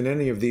truth in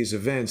any of these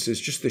events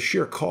is just the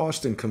sheer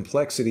cost and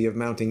complexity of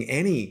mounting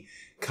any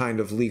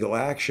kind of legal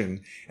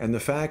action. And the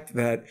fact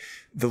that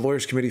the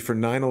Lawyers Committee for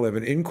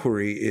 9/11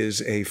 Inquiry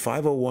is a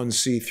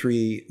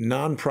 501c3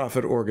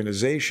 nonprofit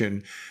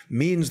organization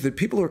means that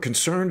people who are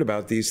concerned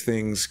about these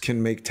things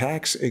can make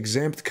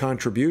tax-exempt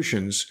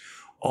contributions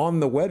on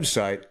the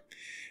website.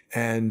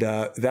 And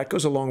that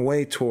goes a long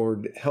way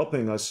toward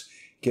helping us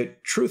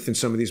get truth in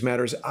some of these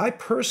matters.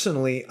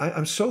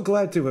 I'm so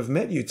glad to have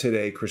met you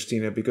today,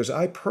 Christina, because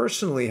I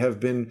personally have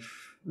been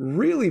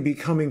really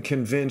becoming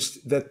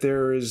convinced that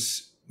there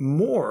is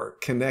more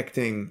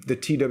connecting the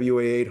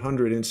TWA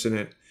 800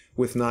 incident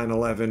with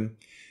 9/11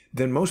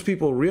 than most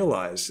people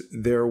realize.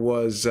 There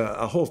was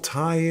a whole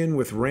tie-in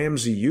with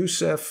Ramzi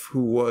Youssef,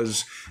 who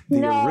was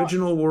the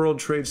original World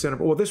Trade Center.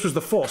 Well, this was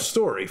the false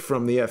story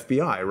from the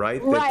FBI,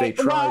 right? That they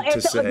tried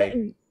to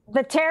say.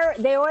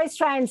 They always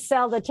try and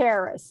sell the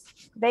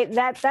terrorists.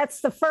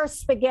 That's the first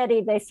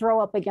spaghetti they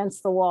throw up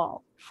against the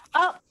wall.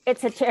 Oh,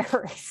 it's a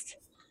terrorist.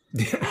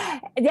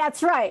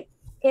 That's right.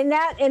 In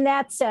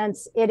that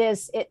sense, it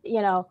is.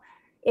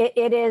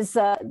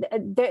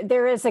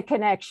 There is a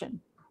connection.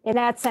 In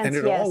that sense, and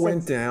it all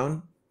went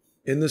down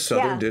in the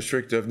Southern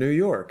District of New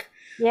York.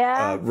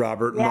 Yeah.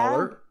 Robert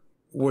Mueller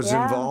was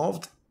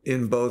involved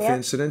in both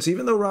incidents,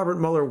 even though Robert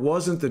Mueller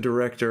wasn't the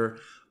director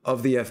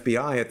of the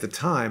FBI at the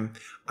time.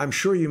 I'm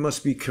sure you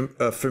must be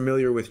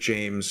familiar with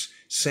James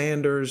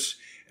Sanders.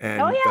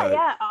 And,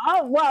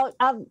 Oh, well,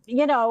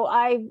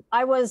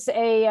 I was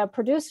a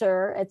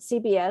producer at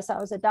CBS. I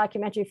was a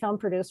documentary film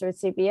producer at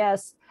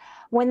CBS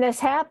when this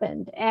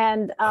happened.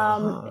 And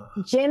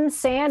Jim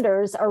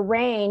Sanders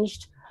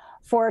arranged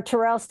for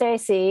Terrell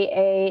Stacey,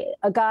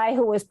 a guy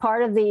who was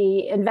part of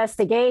the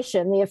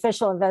investigation, the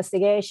official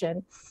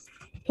investigation.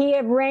 He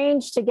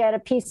arranged to get a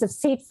piece of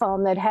seat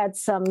foam that had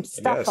some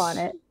stuff on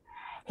it.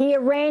 He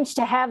arranged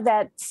to have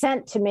that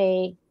sent to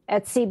me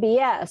at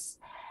CBS.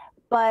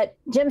 But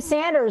Jim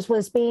Sanders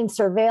was being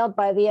surveilled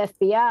by the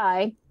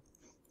FBI.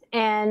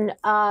 And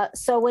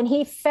so when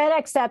he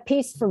FedExed that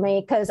piece for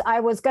me, because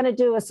I was going to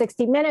do a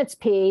 60 Minutes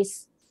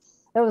piece,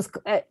 it was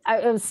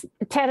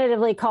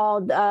tentatively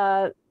called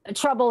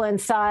Trouble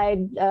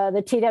Inside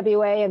the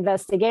TWA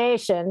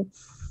Investigation.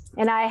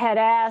 And I had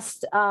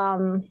asked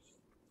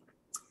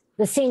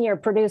the senior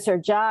producer,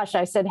 Josh,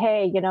 I said,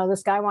 hey,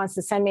 this guy wants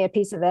to send me a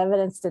piece of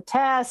evidence to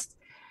test.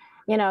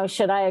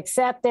 Should I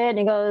accept it? And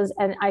he goes,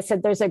 and I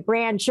said, there's a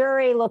grand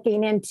jury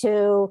looking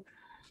into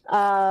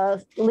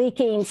stuff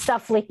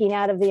leaking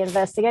out of the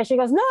investigation.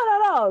 He goes,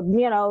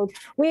 no.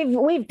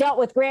 We've dealt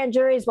with grand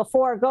juries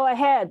before. Go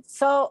ahead.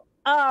 So,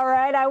 all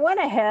right, I went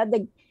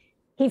ahead.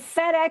 He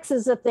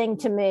FedExes the thing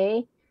to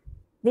me.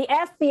 The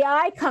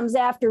FBI comes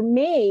after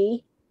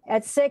me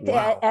at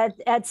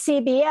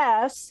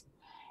CBS.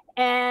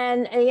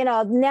 And,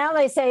 now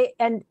they say,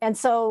 and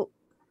so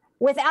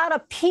without a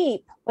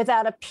peep,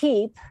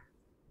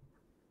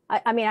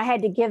 I mean, I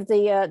had to give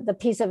the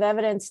piece of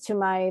evidence to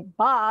my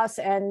boss,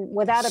 and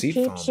without a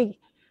peep, she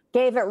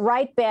gave it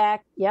right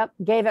back.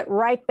 Gave it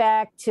right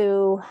back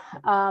to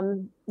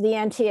the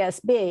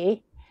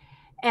NTSB,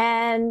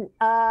 and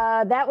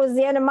that was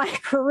the end of my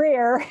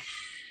career.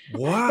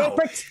 Wow!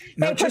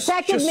 they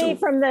protected me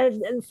from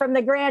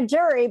the grand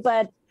jury,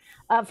 but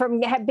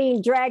from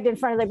being dragged in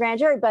front of the grand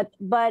jury. But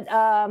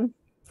that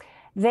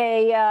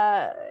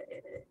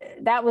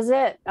was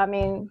it. I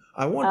mean,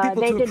 I want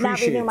people to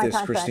appreciate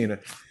this, Christina.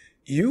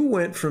 You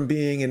went from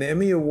being an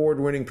Emmy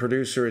Award-winning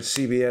producer at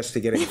CBS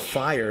to getting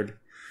fired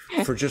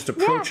for just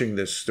approaching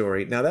this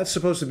story. Now, that's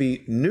supposed to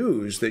be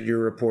news that you're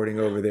reporting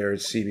over there at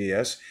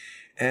CBS.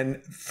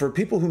 And for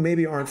people who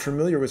maybe aren't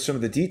familiar with some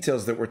of the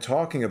details that we're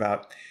talking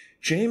about,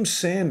 James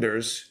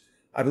Sanders,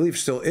 I believe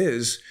still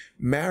is,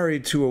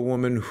 married to a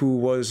woman who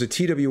was a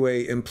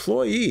TWA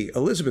employee,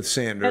 Elizabeth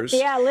Sanders.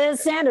 Yeah,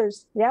 Liz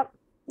Sanders. Yep.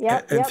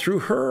 And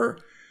through her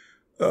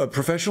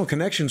professional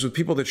connections with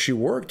people that she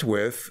worked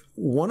with,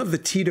 one of the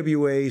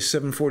TWA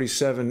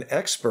 747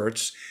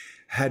 experts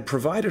had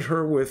provided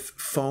her with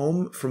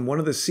foam from one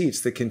of the seats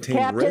that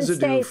contained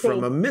residue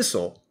from a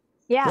missile.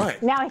 Yeah.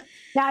 Right. Now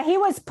he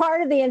was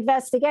part of the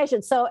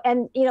investigation. So,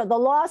 and the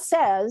law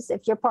says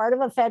if you're part of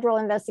a federal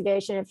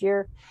investigation, if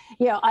you're,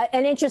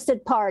 an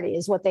interested party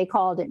is what they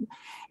called him,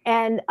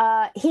 and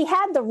he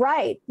had the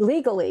right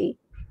legally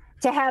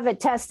to have it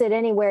tested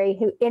anywhere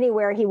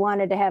he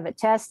wanted to have it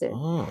tested.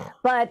 Oh.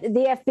 But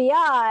the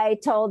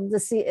FBI told the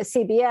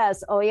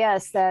CBS, oh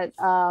yes, that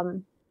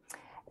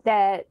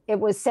it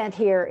was sent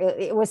here.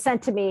 It was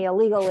sent to me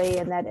illegally,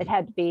 and that it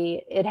had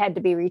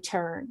to be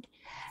returned.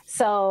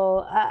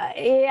 So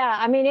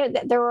I mean,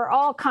 there were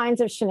all kinds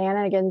of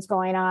shenanigans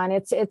going on.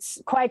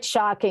 It's quite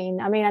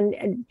shocking. I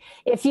mean,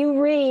 if you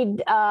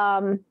read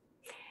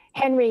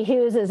Henry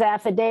Hughes's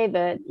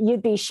affidavit,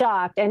 you'd be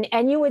shocked,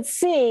 and you would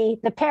see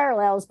the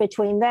parallels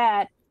between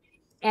that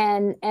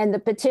and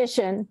the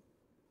petition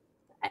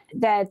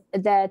that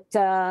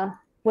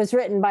was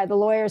written by the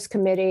Lawyers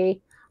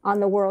Committee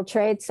on the World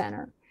Trade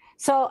Center.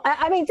 So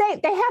I mean,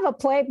 they have a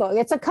playbook.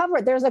 There's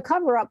a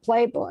cover-up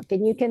playbook,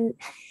 and you can.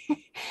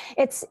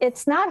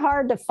 It's not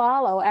hard to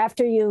follow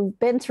after you've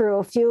been through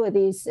a few of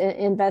these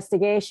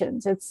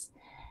investigations. It's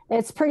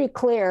pretty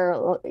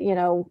clear,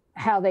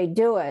 how they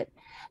do it.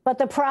 But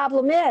the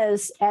problem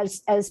is,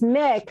 as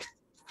Mick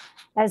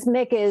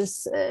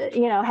is,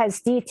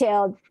 has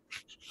detailed,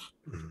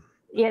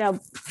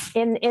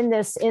 in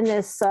this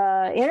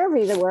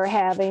interview that we're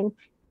having,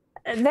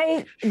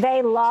 they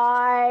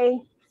lie.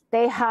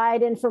 They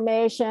hide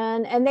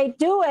information, and they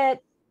do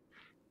it,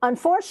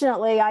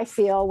 unfortunately, I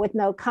feel, with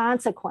no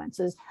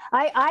consequences.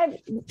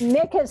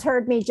 Mick has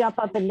heard me jump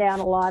up and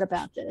down a lot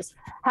about this,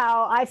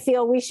 how I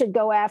feel we should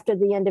go after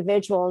the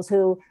individuals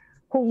who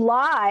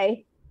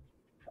lie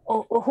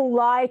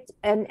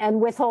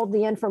and withhold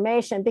the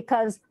and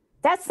because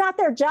that's not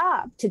their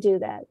job to do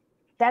that.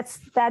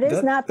 That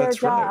is not their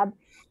job.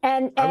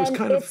 Right.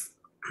 And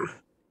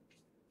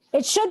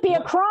it should be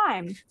a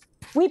crime.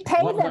 We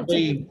pay them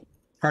to.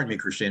 Pardon me,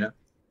 Christina.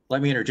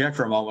 Let me interject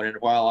for a moment. And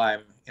while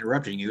I'm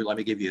interrupting you, let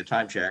me give you a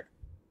time check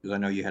because I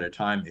know you had a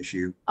time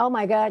issue. Oh,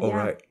 my God. All yeah.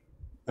 right.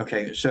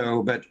 Okay.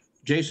 But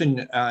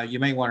Jason, you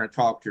may want to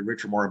talk to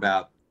Richard more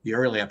about the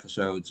early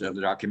episodes of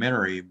the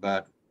documentary,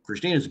 but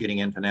Christina's getting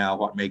into now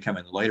what may come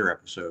in the later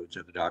episodes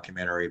of the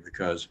documentary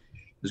because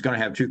it's going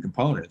to have two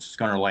components. It's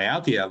going to lay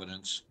out the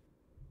evidence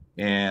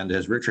and,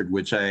 as Richard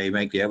would say,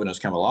 make the evidence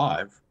come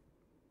alive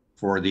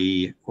for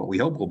what we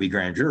hope will be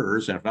grand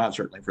jurors, and if not,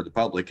 certainly for the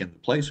public in the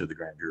place of the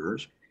grand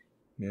jurors.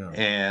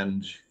 Yeah.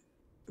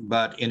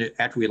 But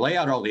after we lay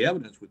out all the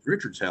evidence with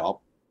Richard's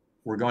help,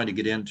 we're going to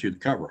get into the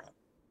cover-up,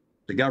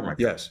 the government.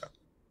 Yes. Cover-up.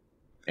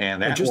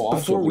 And that will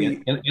also be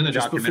in the documentary.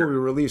 Just before we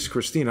release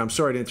Christina, I'm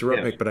sorry to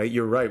interrupt, Yes. Mick, but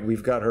you're right.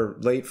 We've got her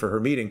late for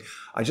her meeting.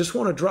 I just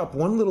want to drop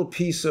one little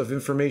piece of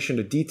information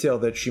to detail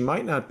that she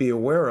might not be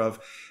aware of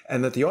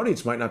and that the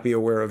audience might not be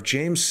aware of.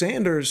 James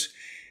Sanders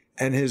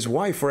and his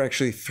wife were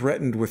actually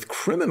threatened with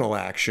criminal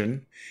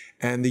action,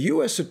 and the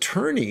U.S.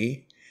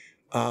 attorney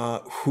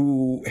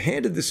who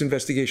handed this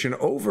investigation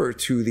over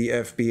to the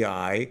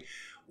FBI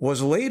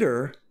was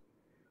later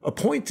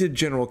appointed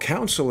general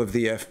counsel of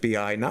the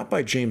FBI, not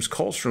by James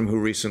Colstrom, who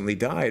recently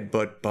died,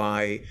 but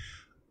by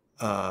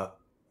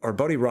our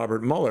buddy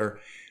Robert Mueller.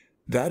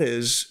 That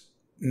is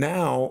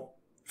now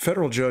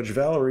federal judge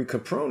Valerie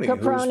Caproni, who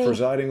is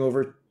presiding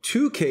over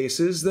two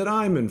cases that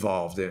I'm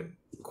involved in.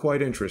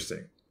 Quite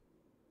interesting.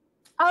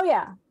 Oh,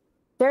 yeah.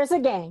 There's a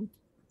gang.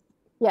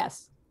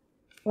 Yes.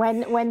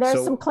 When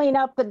there's some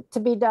cleanup to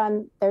be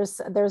done,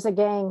 there's a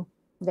gang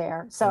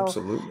there. So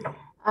absolutely.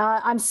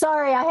 I'm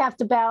sorry I have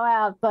to bow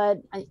out,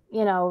 but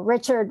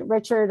Richard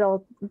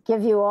will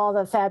give you all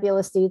the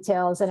fabulous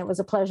details, and it was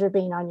a pleasure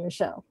being on your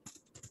show.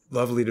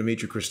 Lovely to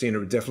meet you, Christina.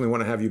 We definitely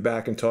want to have you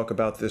back and talk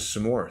about this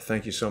some more.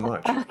 Thank you so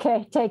much.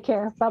 Okay, take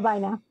care. Bye-bye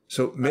now.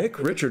 So, Mick,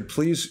 Richard,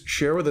 please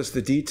share with us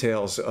the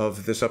details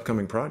of this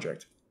upcoming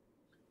project.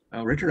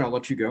 Richard, I'll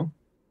let you go.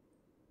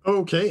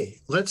 Okay,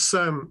 let's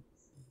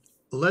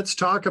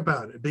talk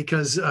about it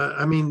because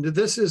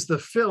this is the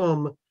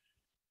film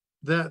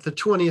that the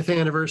 20th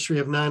anniversary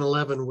of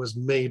 9/11 was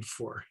made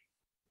for.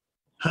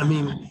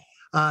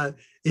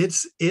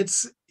 This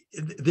is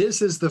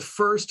the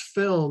first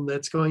film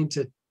that's going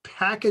to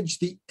package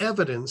the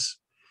evidence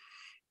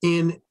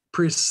in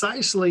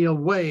precisely a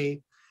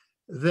way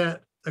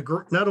that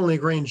not only a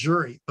grand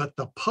jury but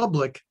the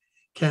public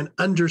can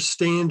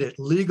understand it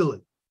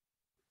legally.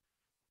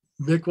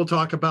 Mick will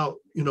talk about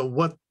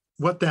what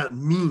that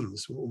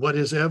means. What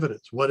is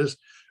evidence? What is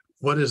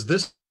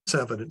this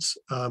evidence?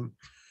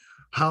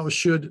 How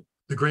should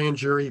the grand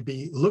jury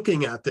be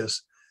looking at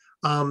this?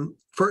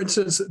 For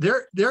instance,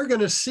 they're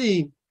going to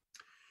see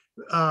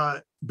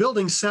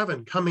Building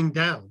 7 coming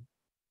down.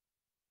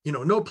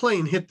 No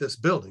plane hit this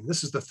building.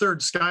 This is the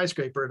third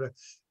skyscraper to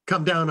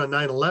come down on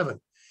 9/11.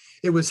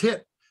 It was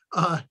hit.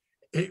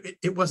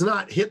 It was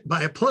not hit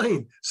by a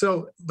plane.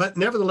 But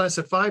nevertheless,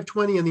 at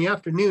 5:20 in the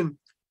afternoon,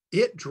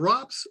 it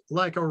drops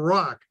like a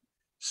rock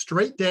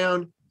straight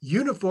down,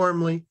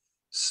 uniformly,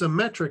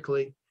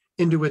 symmetrically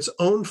into its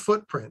own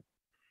footprint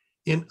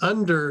in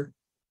under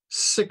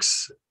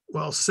 7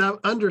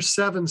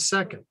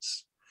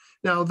 seconds.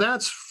 Now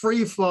that's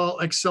free fall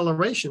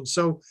acceleration.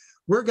 So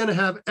we're going to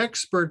have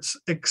experts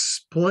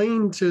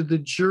explain to the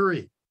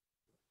jury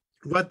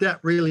what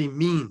that really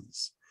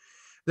means.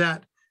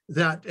 That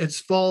it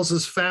falls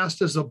as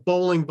fast as a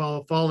bowling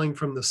ball falling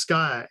from the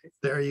sky.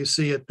 There you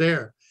see it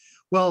there.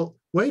 Well,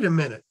 wait a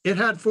minute. It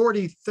had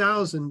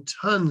 40,000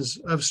 tons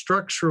of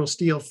structural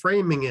steel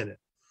framing in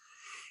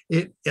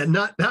it.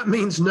 That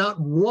means not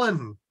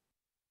one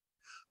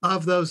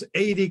of those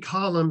 80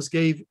 columns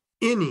gave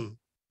any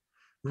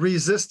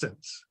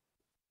resistance.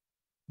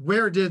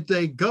 Where did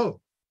they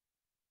go?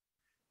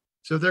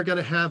 So they're going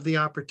to have the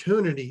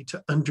opportunity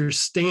to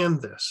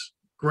understand this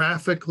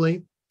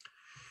graphically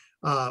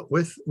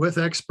with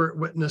expert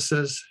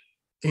witnesses,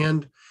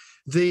 and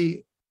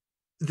they're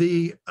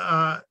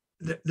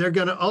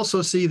going to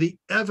also see the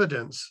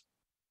evidence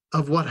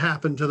of what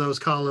happened to those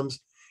columns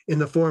in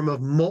the form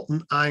of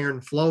molten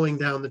iron flowing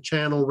down the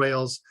channel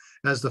rails,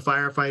 as the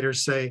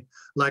firefighters say,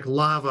 like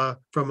lava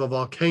from a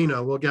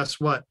volcano. Well, guess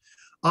what?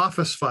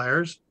 Office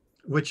fires,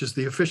 which is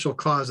the official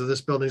cause of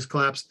this building's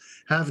collapse,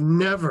 have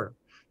never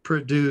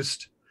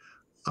produced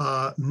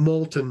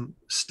molten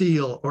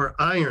steel or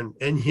iron.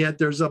 And yet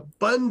there's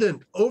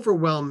abundant,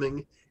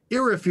 overwhelming,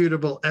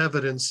 irrefutable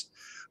evidence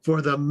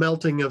for the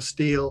melting of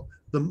steel,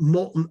 the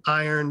molten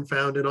iron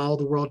found in all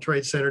the World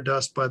Trade Center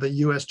dust by the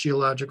U.S.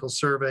 Geological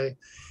Survey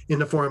in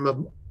the form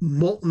of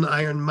molten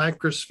iron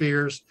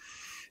microspheres.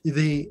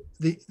 The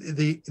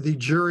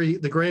jury,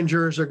 the grand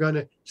jurors are going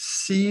to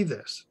see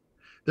this.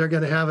 They're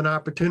going to have an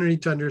opportunity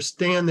to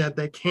understand that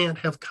they can't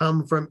have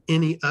come from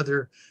any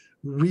other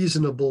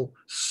reasonable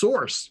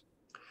source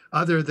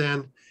other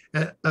than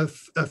a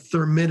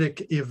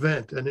thermitic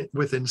event, and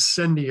with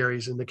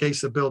incendiaries in the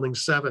case of Building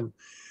 7,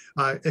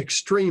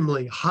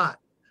 extremely hot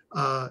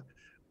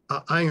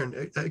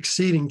iron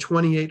exceeding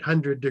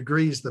 2,800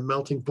 degrees, the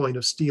melting point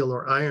of steel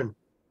or iron.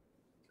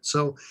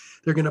 So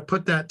they're going to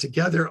put that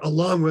together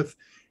along with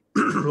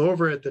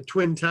over at the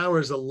Twin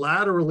Towers, a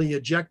laterally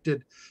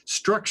ejected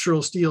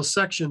structural steel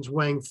sections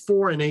weighing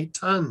 4 and 8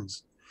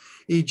 tons,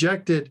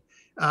 ejected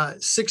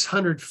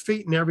 600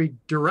 feet in every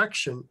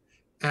direction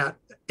at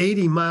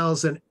 80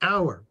 miles an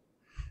hour.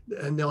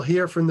 And they'll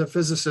hear from the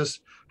physicists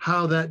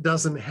how that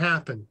doesn't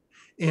happen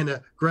in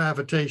a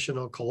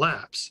gravitational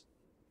collapse.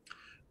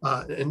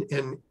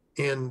 And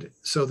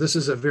so this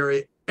is a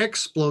very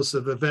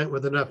explosive event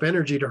with enough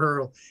energy to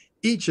hurl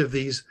each of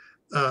these,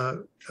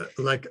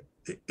 like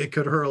it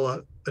could hurl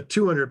a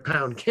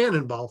 200-pound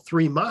cannonball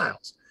 3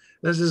 miles.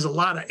 This is a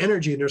lot of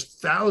energy, and there's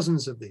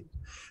thousands of these.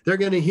 They're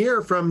going to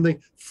hear from the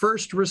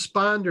first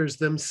responders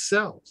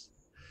themselves,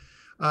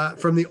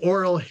 from the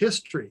oral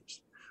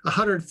histories,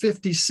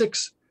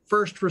 156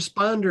 first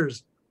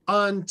responders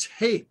on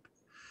tape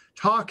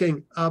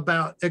talking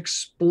about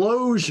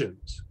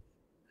explosions,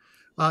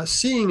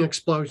 seeing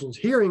explosions,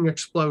 hearing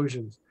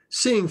explosions,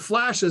 seeing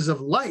flashes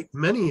of light,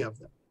 many of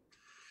them,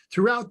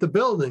 throughout the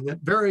building at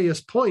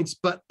various points,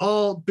 but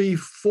all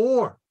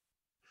before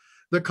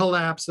the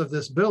collapse of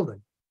this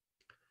building.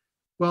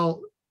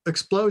 Well,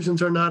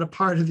 explosions are not a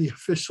part of the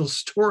official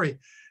story,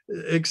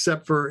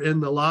 except for in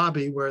the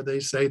lobby where they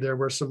say there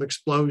were some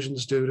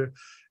explosions due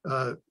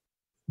to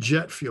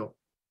jet fuel,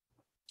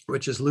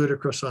 which is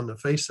ludicrous on the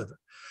face of it.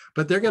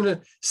 But they're going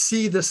to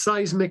see the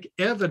seismic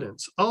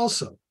evidence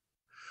also,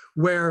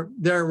 where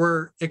there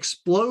were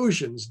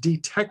explosions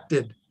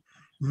detected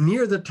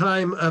near the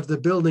time of the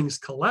building's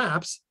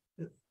collapse,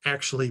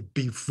 actually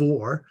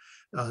before,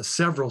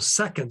 several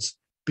seconds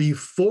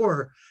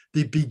before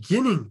the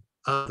beginning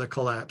of the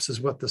collapse is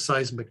what the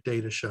seismic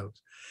data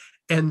shows.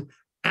 And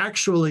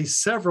actually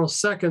several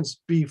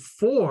seconds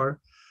before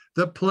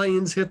the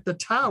planes hit the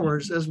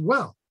towers as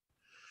well.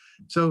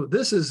 So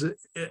this is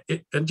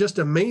just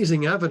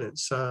amazing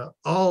evidence,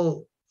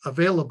 all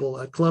available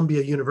at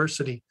Columbia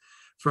University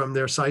from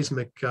their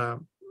seismic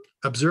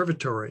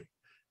observatory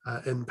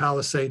in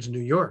Palisades, New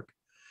York.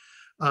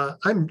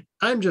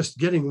 I'm just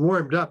getting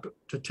warmed up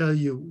to tell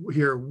you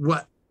here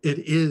what it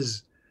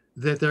is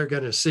that they're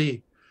going to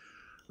see.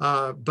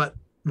 But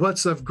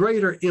what's of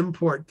greater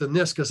import than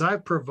this, because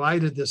I've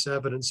provided this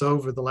evidence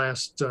over the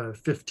last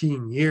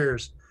 15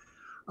 years,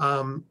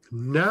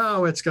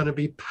 now it's going to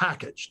be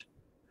packaged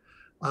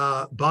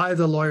by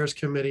the Lawyers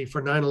Committee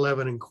for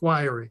 9/11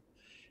 Inquiry.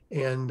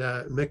 And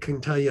Mick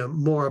can tell you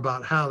more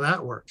about how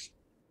that works.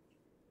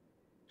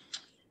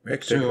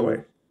 Mick, take it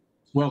away.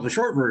 Well, the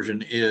short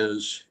version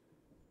is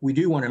we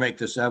do want to make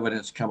this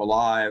evidence come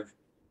alive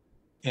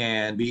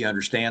and be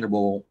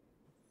understandable,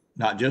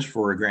 not just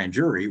for a grand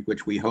jury,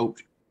 which we hope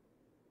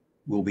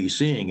we'll be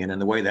seeing. And in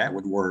the way that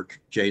would work,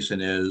 Jason,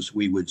 is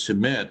we would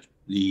submit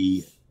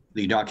the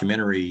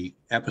documentary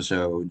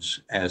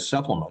episodes as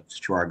supplements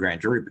to our grand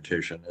jury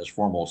petition, as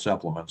formal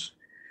supplements,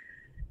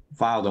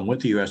 file them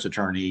with the U.S.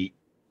 Attorney,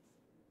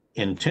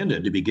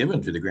 intended to be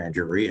given to the grand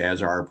jury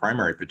as our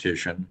primary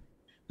petition.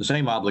 The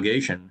same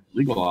obligation,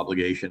 legal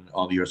obligation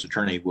on the U.S.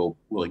 Attorney will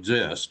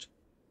exist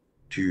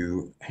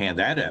to hand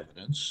that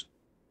evidence,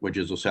 which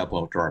is a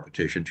supplement to our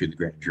petition, to the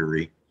grand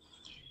jury.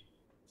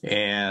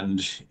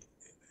 And,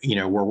 you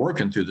know, we're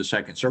working through the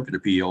Second Circuit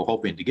appeal,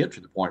 hoping to get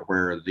to the point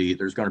where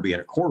there's going to be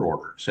a court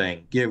order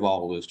saying, give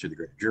all of this to the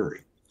grand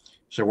jury.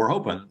 So we're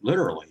hoping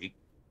literally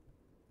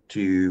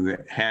to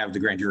have the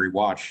grand jury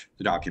watch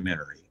the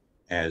documentary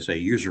as a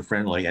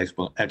user-friendly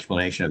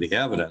explanation of the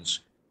evidence.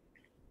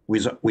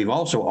 We've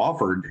also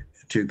offered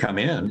to come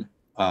in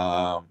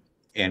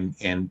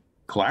and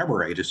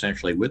collaborate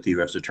essentially with the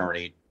U.S.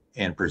 Attorney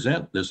and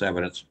present this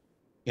evidence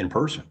in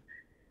person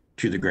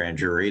to the grand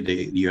jury.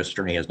 The U.S.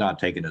 Attorney has not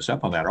taken us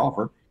up on that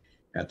offer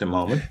at the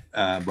moment,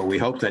 but we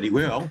hope that he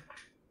will,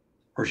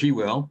 or she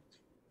will,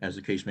 as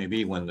the case may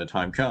be when the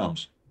time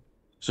comes.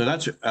 So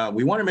that's,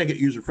 we want to make it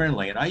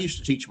user-friendly. And I used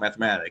to teach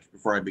mathematics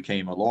before I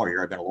became a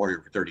lawyer. I've been a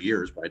lawyer for 30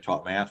 years, but I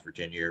taught math for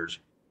 10 years.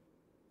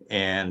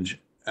 And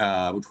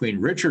between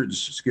Richard's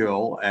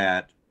skill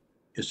at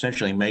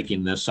essentially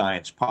making this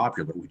science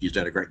popular, which he's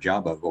done a great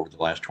job of over the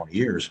last 20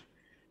 years,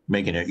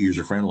 making it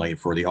user-friendly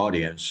for the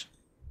audience,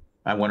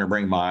 I want to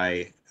bring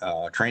my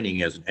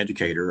training as an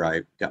educator.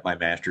 I got my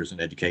master's in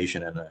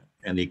education,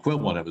 and the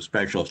equivalent of a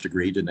specialist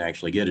degree, didn't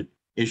actually get it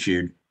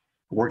issued,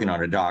 working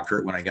on a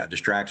doctorate when I got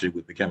distracted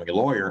with becoming a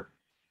lawyer.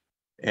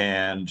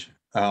 And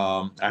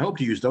I hope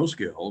to use those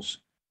skills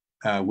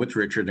with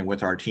Richard and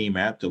with our team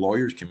at the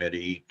Lawyers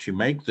Committee to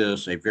make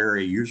this a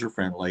very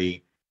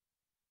user-friendly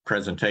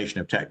presentation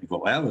of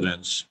technical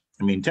evidence.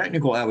 I mean,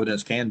 technical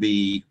evidence can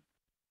be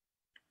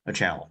a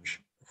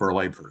challenge for a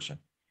layperson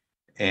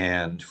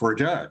and for a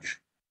judge,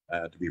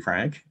 to be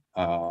frank,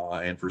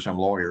 and for some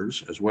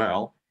lawyers as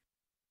well.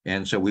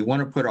 And so we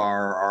want to put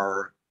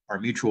our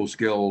mutual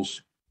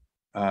skills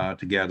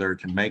together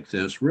to make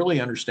this really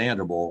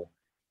understandable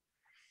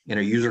in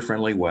a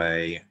user-friendly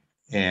way.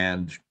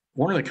 And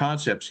one of the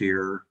concepts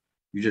here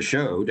you just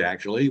showed,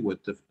 actually, with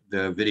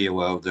the video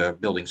of the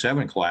Building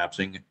 7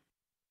 collapsing,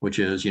 which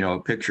is, a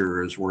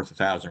picture is worth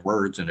 1,000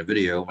 words and a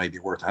video may be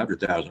worth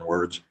 100,000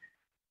 words.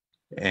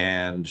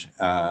 And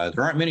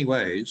there aren't many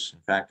ways, in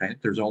fact, I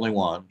think there's only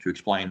one, to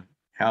explain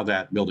how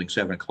that Building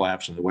 7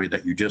 collapsed in the way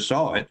that you just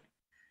saw it.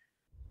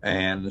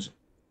 And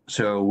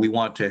so we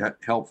want to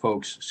help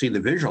folks see the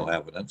visual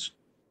evidence.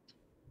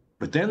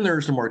 But then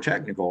there's the more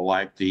technical,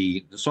 like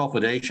the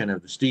sulfidation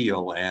of the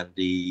steel and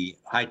the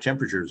high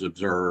temperatures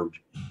observed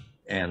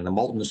and the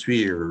molten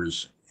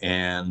spheres.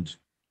 And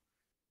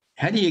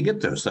how do you get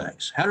those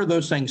things? How do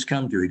those things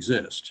come to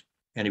exist?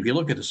 And if you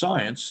look at the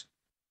science,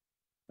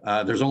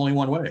 there's only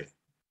one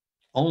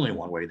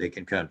way they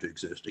can come to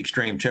exist: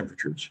 extreme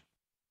temperatures.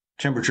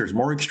 Temperatures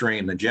more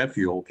extreme than jet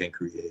fuel can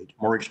create,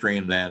 more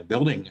extreme than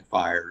building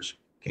fires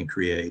can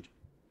create.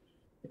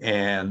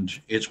 And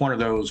it's one of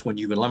those, when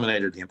you've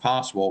eliminated the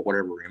impossible,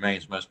 whatever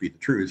remains must be the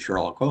truth,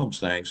 Sherlock Holmes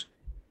things.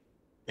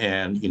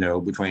 And,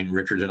 between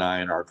Richard and I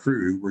and our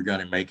crew, we're going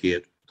to make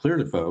it clear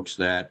to folks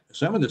that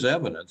some of this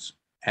evidence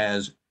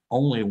has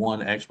only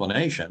one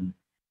explanation.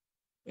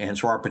 And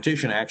so our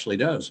petition actually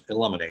does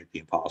eliminate the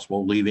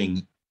impossible,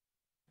 leaving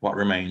what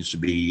remains to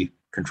be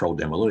controlled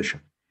demolition.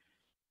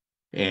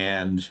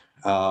 And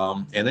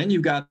then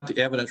you've got the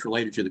evidence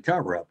related to the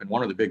cover-up. And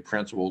one of the big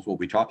principles we'll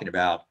be talking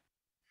about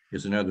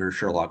is another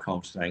Sherlock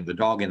Holmes thing: the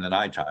dog in the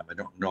nighttime. I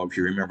don't know if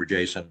you remember,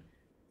 Jason.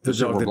 The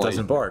dog that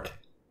doesn't bark.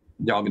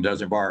 Dog that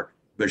doesn't bark,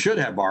 but should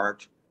have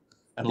barked,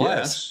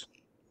 unless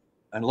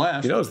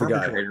the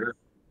perpetrator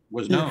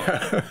was known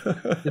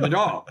to the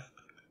dog.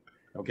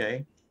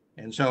 Okay,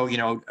 and so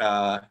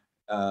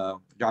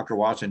Dr.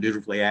 Watson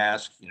dutifully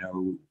asked,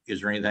 is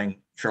there anything,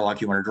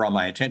 Sherlock, you want to draw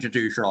my attention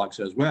to? Sherlock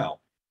says,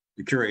 well,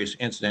 the curious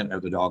incident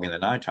of the dog in the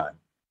nighttime.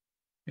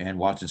 And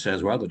Watson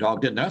says, well, the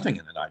dog did nothing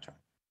in the nighttime.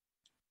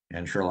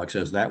 And Sherlock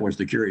says, that was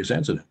the curious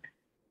incident.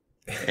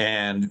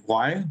 And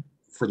why?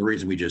 For the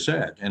reason we just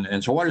said.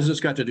 And so what has this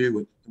got to do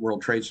with the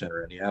World Trade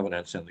Center and the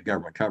evidence and the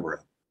government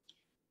cover-up?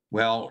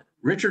 Well,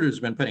 Richard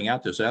has been putting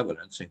out this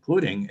evidence,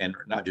 including, and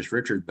not just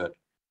Richard, but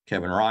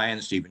Kevin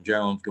Ryan, Stephen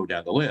Jones, go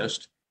down the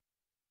list,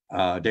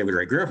 David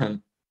Ray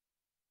Griffin,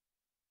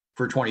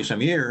 for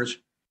 20-some years.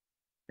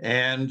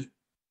 And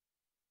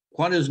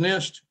what has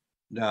NIST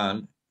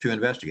done to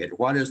investigate it?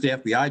 What has the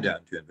FBI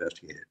done to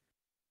investigate it?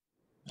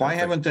 Why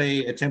haven't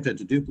they attempted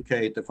to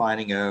duplicate the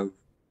finding of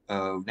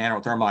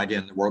nanothermite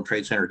in the World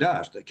Trade Center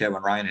dust that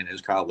Kevin Ryan and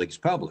his colleagues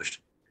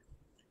published?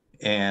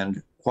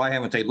 And why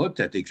haven't they looked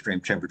at the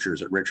extreme temperatures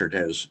that Richard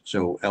has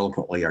so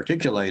eloquently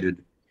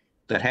articulated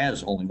that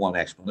has only one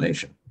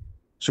explanation?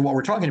 So what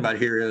we're talking about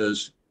here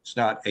is, it's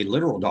not a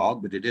literal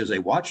dog, but it is a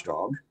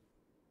watchdog.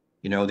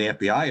 The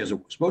FBI is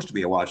supposed to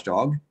be a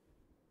watchdog.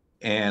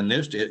 And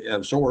NIST,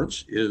 of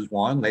sorts, is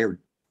one. They are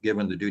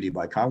given the duty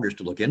by Congress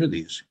to look into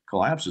these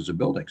collapses of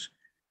buildings.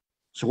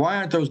 So why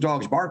aren't those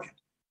dogs barking?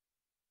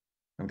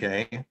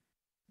 Okay.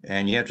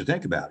 And you have to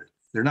think about it.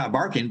 They're not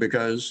barking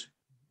because,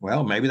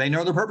 well, maybe they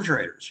know the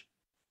perpetrators.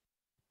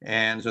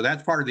 And so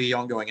that's part of the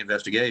ongoing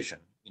investigation.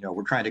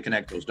 We're trying to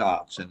connect those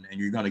dots, and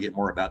you're going to get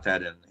more about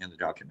that in the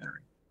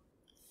documentary.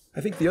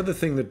 I think the other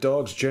thing that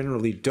dogs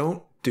generally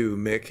don't do,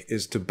 Mick,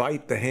 is to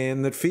bite the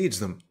hand that feeds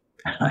them.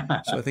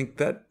 So I think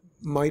that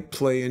might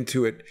play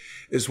into it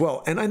as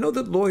well. And I know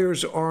that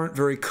lawyers aren't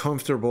very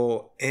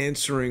comfortable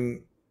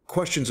answering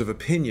questions of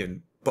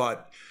opinion,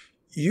 but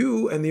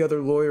you and the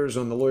other lawyers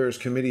on the Lawyers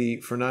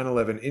Committee for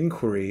 9/11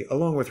 Inquiry,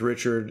 along with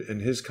Richard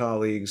and his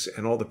colleagues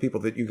and all the people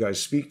that you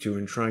guys speak to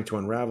in trying to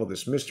unravel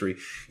this mystery,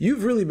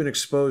 you've really been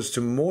exposed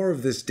to more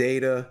of this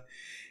data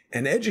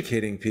and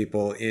educating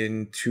people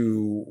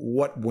into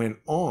what went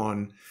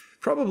on,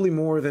 probably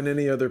more than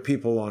any other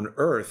people on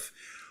Earth.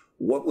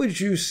 What would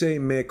you say,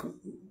 Mick?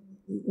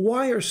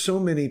 Why are so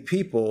many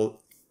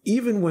people,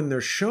 even when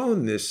they're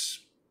shown this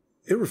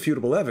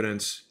irrefutable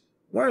evidence,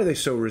 why are they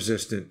so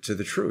resistant to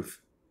the truth?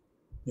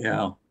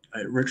 Yeah,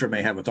 Richard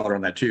may have a thought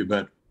on that too,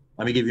 but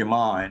let me give you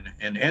mine.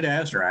 And Ed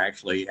Asner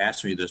actually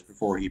asked me this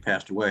before he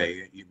passed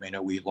away. You may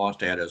know we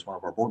lost Ed as one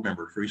of our board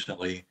members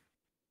recently.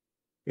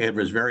 Ed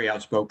was very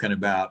outspoken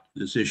about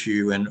this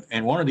issue.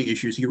 And one of the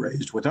issues he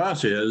raised with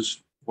us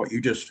is what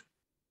you just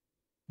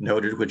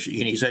noted, which, and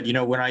he said,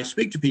 when I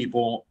speak to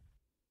people,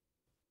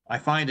 I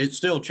find it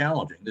still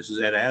challenging. This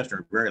is Ed Asner,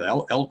 a very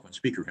eloquent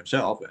speaker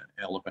himself, an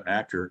eloquent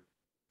actor,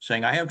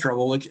 saying, I have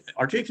trouble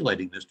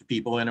articulating this to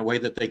people in a way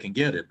that they can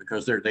get it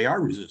because they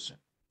are resistant.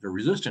 They're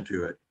resistant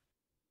to it.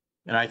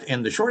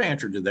 And the short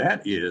answer to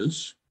that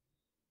is,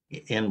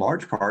 in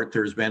large part,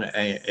 there's been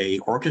a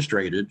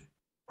orchestrated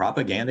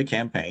propaganda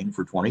campaign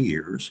for 20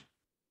 years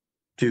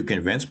to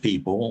convince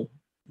people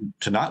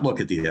to not look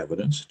at the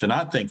evidence, to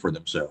not think for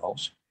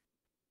themselves,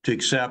 to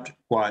accept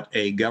what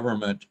a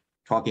government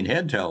talking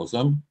head tells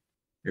them.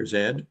 There's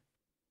Ed,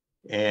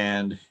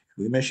 and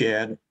we miss you,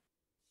 Ed.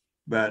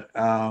 But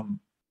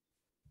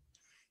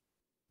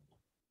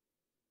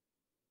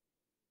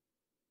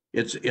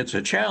it's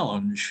a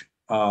challenge,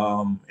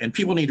 and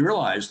people need to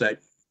realize that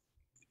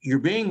you're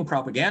being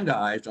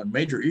propagandized on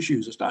major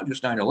issues. It's not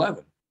just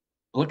 9/11.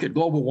 Look at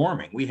global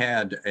warming. We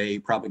had a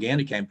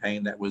propaganda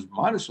campaign that was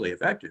modestly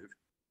effective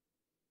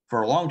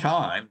for a long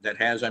time that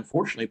has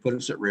unfortunately put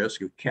us at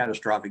risk of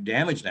catastrophic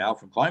damage now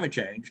from climate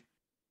change,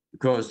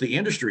 because the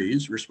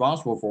industries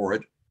responsible for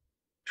it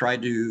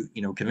tried to,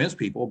 convince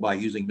people by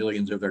using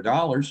millions of their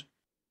dollars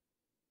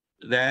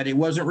that it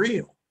wasn't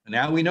real. And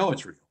now we know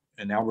it's real.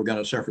 And now we're going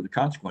to suffer the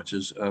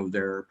consequences of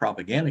their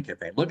propaganda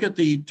campaign. Look at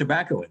the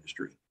tobacco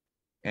industry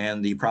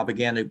and the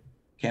propaganda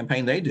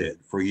campaign they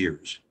did for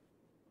years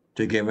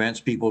to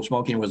convince people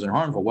smoking wasn't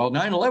harmful. Well,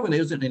 9/11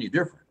 isn't any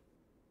different.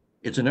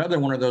 It's another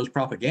one of those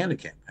propaganda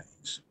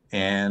campaigns.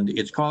 And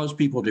it's caused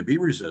people to be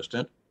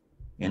resistant.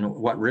 And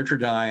what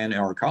Richard and I and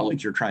our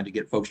colleagues are trying to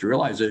get folks to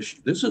realize is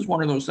this is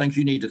one of those things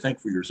you need to think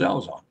for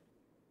yourselves on.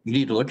 You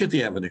need to look at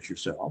the evidence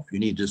yourself. You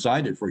need to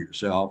decide it for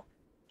yourself.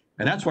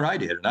 And that's what I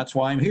did. And that's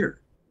why I'm here.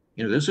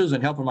 This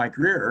isn't helping my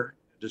career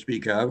to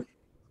speak of,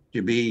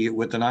 to be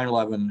with the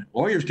 9/11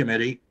 Lawyers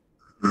Committee,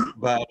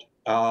 but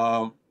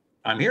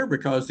I'm here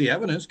because the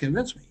evidence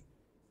convinced me.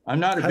 I'm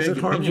not a big Has it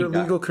harmed your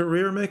legal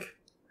career, Mick?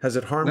 Has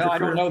it harmed your career? Well, I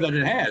don't know that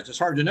it has. It's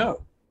hard to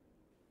know.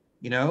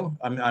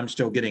 I'm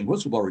still getting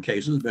whistleblower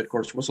cases, but of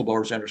course,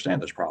 whistleblowers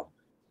understand this problem.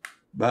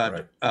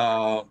 But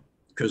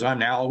because I'm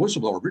now a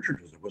whistleblower,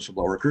 Richard is a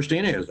whistleblower,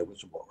 Christina is a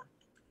whistleblower,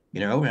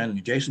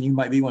 and Jason, you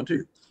might be one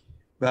too.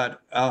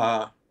 But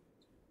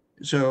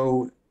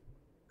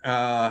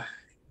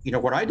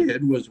what I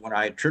did was when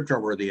I tripped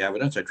over the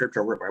evidence, I tripped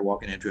over it by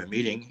walking into a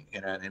meeting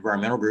in an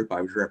environmental group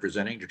I was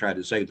representing to try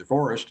to save the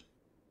forest.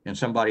 And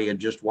somebody had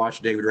just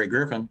watched David Ray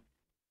Griffin,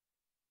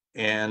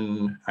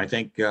 and I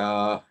think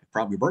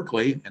probably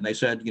Berkeley, and they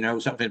said,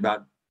 something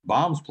about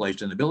bombs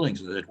placed in the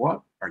buildings. I said,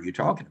 what are you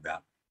talking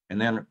about?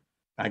 And then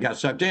I got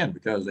sucked in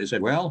because they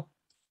said, well,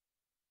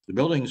 the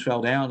buildings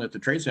fell down at the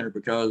Trade Center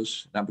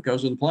not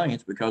because of the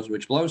planes, because of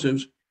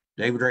explosives.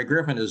 David Ray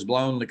Griffin has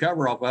blown the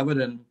cover off of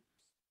it.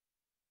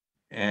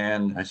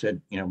 And I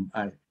said,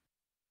 I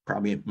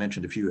probably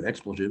mentioned a few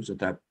expletives at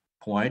that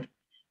point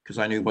because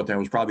I knew what that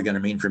was probably going to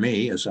mean for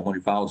me as someone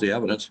who follows the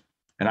evidence.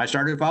 And I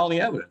started following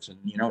the evidence. And,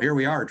 here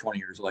we are 20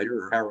 years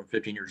later, or however,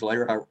 15 years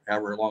later,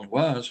 however long it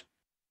was.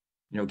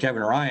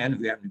 Kevin Ryan,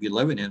 who happened to be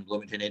living in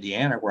Bloomington,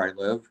 Indiana, where I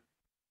live,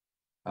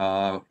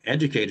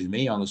 educated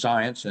me on the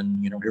science.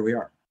 And, here we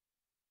are.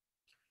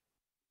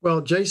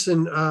 Well,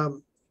 Jason,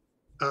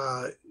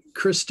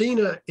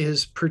 Christina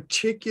is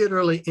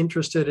particularly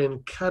interested in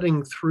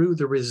cutting through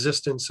the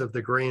resistance of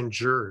the grand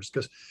jurors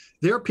because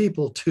they're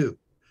people too.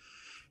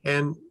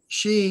 And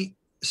she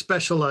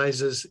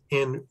specializes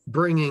in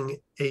bringing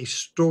a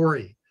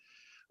story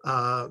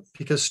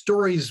because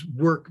stories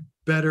work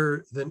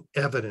better than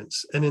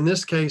evidence. And in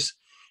this case,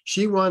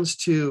 she wants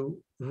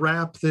to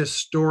wrap this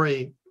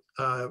story,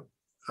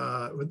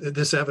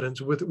 this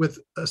evidence with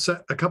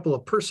a couple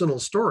of personal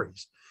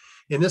stories.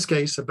 In this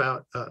case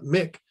about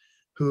Mick,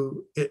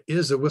 who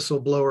is a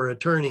whistleblower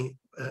attorney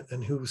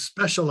and who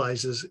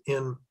specializes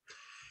in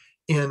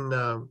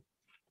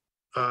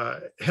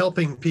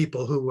helping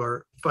people who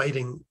are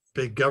fighting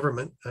big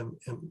government and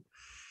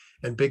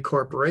big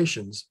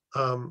corporations.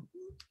 But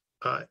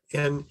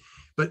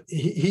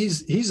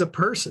he's a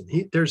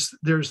person.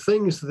 There's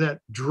things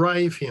that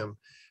drive him,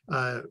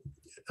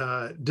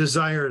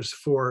 desires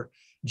for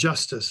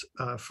justice,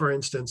 for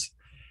instance.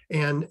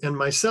 And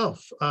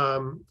myself,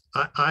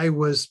 I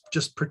was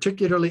just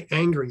particularly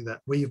angry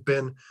that we've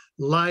been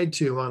lied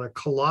to on a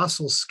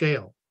colossal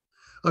scale,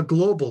 a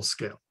global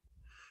scale,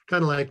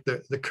 kind of like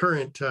the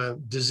current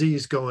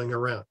disease going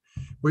around.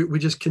 We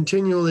just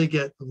continually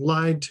get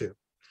lied to.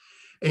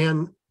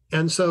 And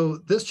so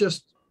this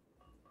just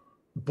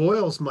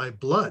boils my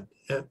blood.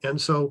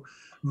 And so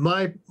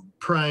my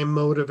prime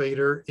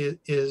motivator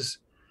is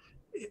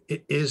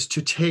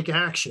to take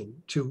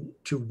action, to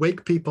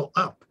wake people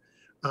up.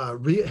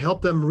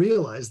 Help them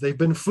realize they've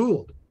been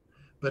fooled.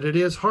 But it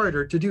is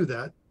harder to do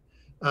that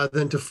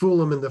than to fool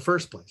them in the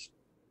first place.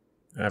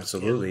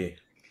 Absolutely.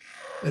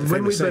 And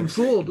when we've been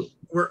fooled,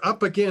 we're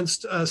up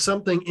against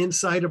something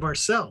inside of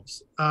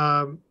ourselves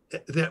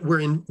that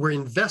we're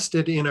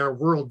invested in our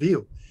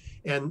worldview.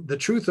 And the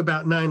truth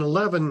about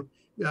 9/11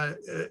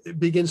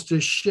 begins to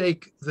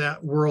shake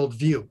that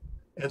worldview.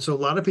 And so a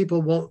lot of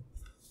people won't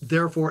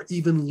therefore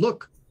even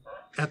look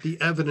at the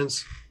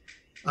evidence,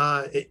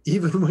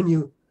 even when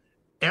you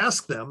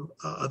ask them,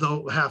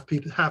 though half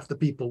the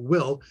people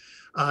will,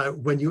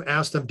 when you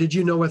ask them, did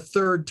you know a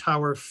third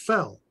tower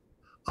fell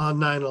on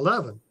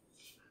 9/11?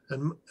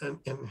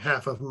 And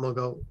half of them will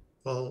go,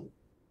 well,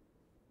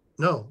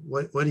 no,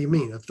 what do you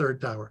mean a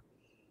third tower?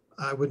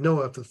 I would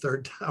know if the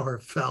third tower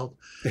fell,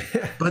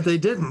 but they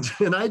didn't.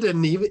 And I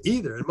didn't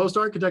either. And most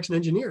architects and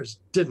engineers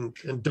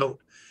didn't and don't.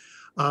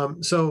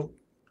 So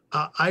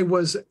I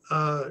was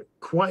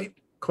quite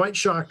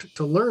shocked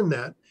to learn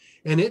that.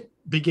 And it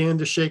began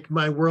to shake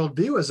my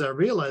worldview as I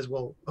realized,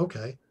 well,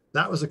 okay,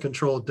 that was a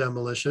controlled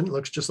demolition. It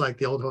looks just like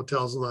the old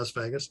hotels in Las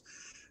Vegas.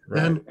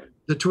 Right. And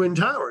the Twin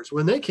Towers,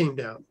 when they came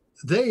down,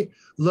 they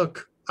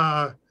look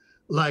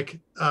like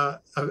a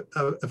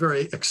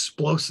very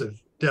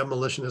explosive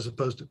demolition as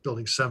opposed to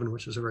Building 7,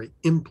 which is a very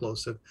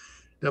implosive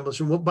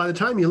demolition. Well, by the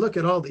time you look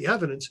at all the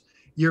evidence,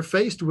 you're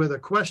faced with a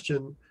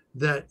question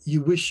that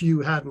you wish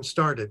you hadn't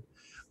started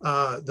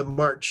the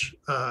march.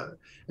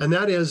 And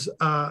that is,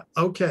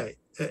 okay,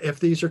 if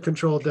these are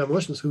controlled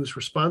demolitions, who's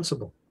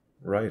responsible?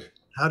 Right.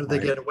 How did they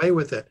get away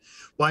with it?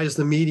 Why is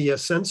the media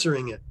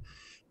censoring it?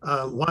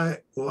 Why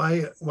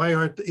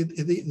aren't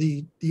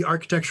the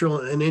architectural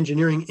and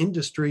engineering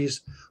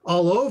industries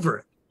all over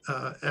it?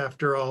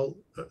 After all,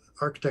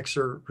 architects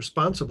are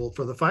responsible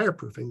for the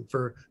fireproofing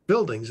for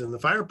buildings, and the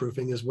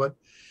fireproofing is what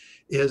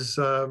is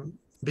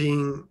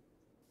being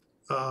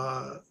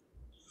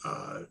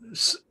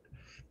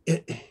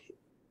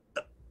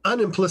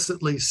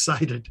unimplicitly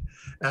cited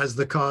as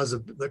the cause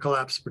of the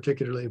collapse,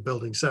 particularly of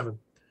Building 7,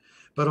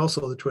 but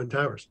also the Twin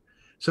Towers.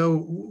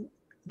 So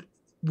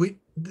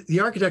the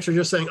architects are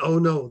just saying, oh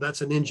no,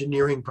 that's an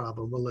engineering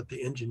problem. We'll let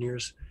the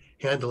engineers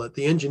handle it.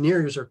 The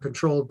engineers are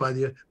controlled by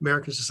the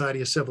American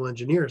Society of Civil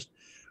Engineers,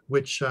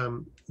 which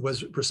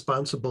was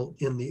responsible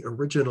in the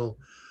original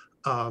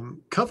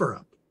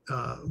cover-up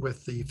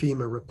with the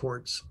FEMA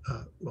reports,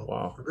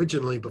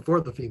 originally before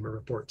the FEMA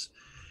reports.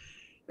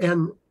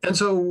 And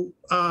so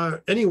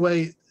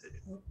anyway,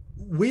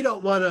 we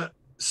don't want to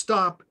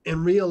stop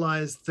and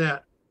realize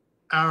that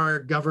our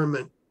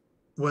government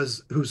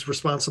who's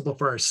responsible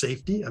for our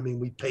safety. I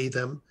mean, we pay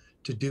them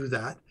to do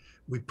that.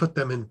 We put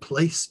them in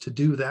place to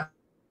do that.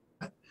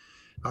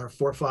 Our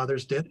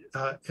forefathers did.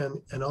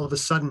 And all of a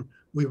sudden,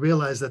 we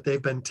realize that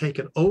they've been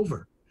taken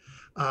over.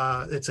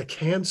 It's a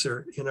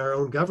cancer in our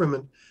own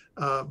government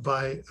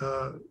by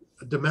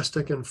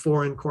domestic and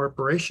foreign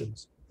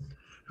corporations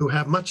who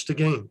have much to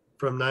gain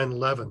from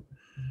 9/11,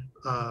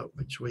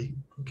 which we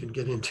can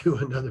get into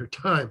another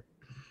time.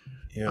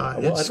 Yeah,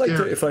 well, I'd like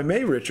to, if I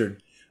may,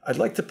 Richard, I'd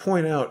like to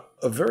point out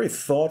a very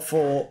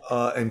thoughtful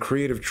and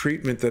creative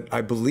treatment that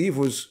I believe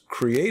was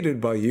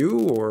created by you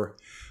or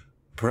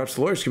perhaps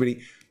the Lawyers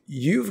Committee.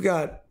 You've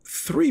got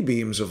 3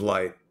 beams of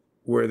light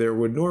where there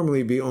would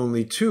normally be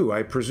only 2.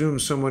 I presume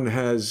someone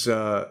has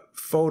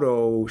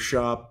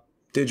Photoshop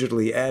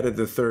digitally added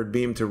the 3rd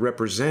beam to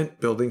represent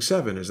Building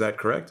 7. Is that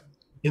correct?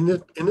 In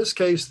this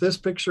case, this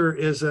picture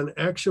is an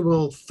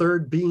actual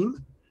 3rd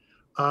beam,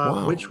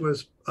 which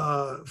was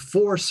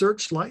 4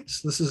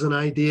 searchlights. This is an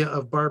idea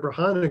of Barbara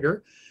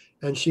Honegger,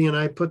 and she and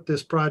I put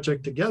this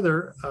project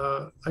together,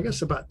 I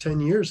guess about 10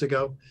 years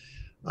ago.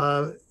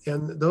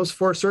 And those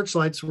 4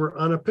 searchlights were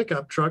on a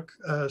pickup truck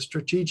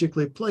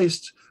strategically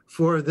placed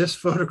for this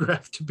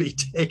photograph to be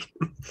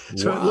taken.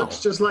 So it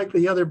looks just like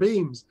the other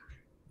beams.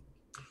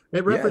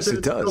 It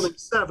represents Building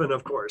 7,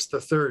 of course, the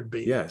 3rd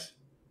beam. Yes.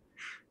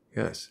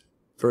 Yes.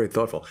 Very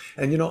thoughtful.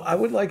 And, you know, I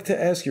would like to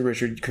ask you,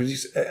 Richard,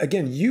 because,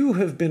 again, you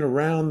have been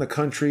around the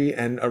country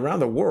and around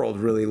the world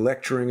really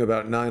lecturing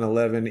about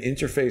 9/11,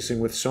 interfacing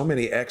with so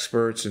many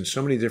experts in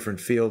so many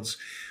different fields,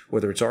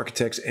 whether it's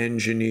architects,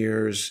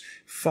 engineers,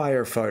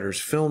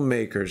 firefighters,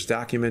 filmmakers,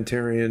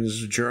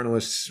 documentarians,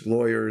 journalists,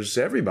 lawyers,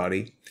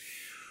 everybody.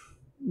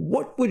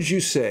 What would you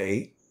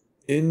say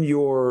in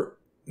your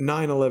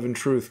 9/11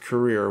 Truth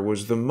career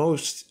was the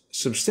most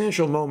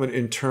substantial moment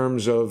in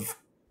terms of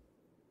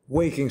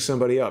waking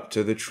somebody up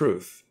to the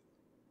truth?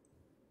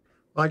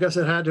 Well, I guess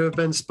it had to have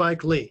been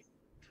Spike Lee,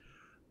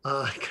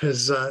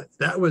 because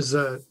that was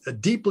a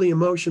deeply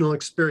emotional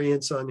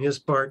experience on his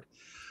part.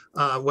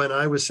 When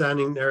I was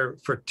standing there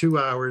for 2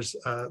 hours,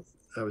 I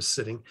was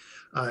sitting,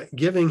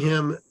 giving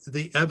him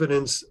the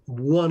evidence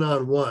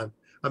one-on-one.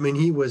 I mean,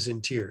 he was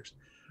in tears.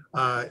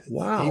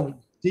 Wow. He was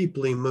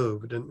deeply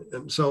moved.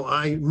 And so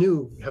I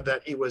knew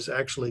that he was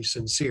actually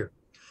sincere,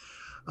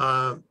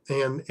 and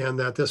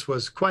that this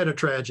was quite a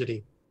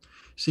tragedy.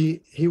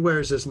 See, he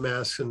wears his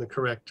mask in the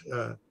correct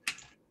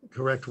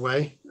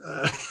way.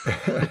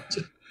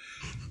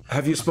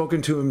 Have you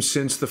spoken to him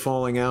since the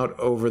falling out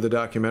over the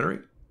documentary?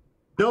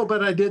 No,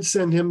 but I did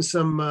send him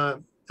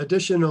some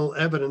additional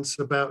evidence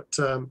about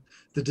the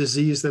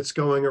disease that's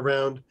going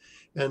around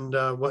and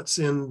what's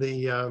in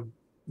the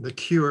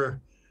cure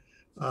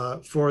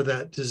for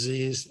that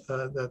disease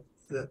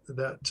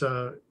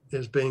that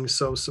is being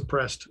so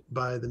suppressed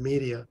by the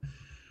media.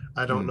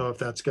 I don't know if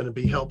that's going to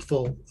be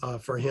helpful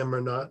for him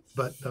or not,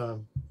 but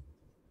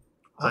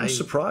I'm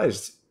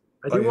surprised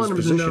by his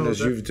position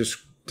as you've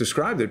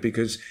described it,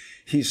 because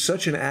he's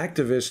such an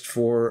activist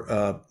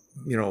for,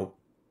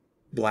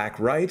 Black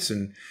rights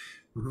and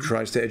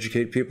tries to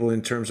educate people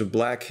in terms of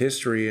Black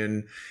history.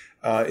 And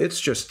it's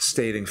just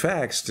stating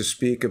facts to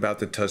speak about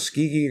the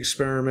Tuskegee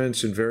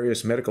experiments and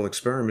various medical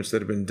experiments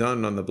that have been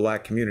done on the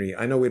Black community.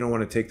 I know we don't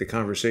want to take the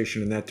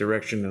conversation in that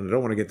direction, and I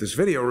don't want to get this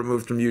video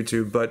removed from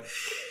YouTube, but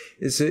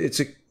it's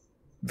a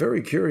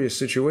very curious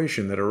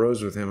situation that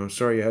arose with him. I'm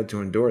sorry you had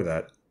to endure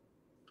that.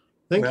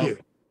 Thank you.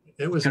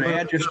 It was one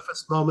of the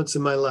toughest moments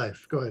in my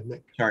life. Go ahead,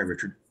 Nick. Sorry,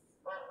 Richard.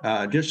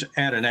 Just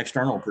add an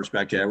external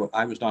perspective.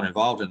 I was not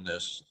involved in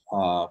this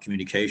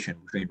communication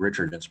between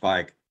Richard and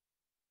Spike.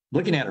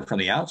 Looking at it from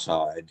the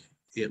outside,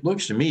 it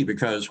looks to me,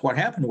 because what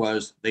happened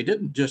was they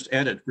didn't just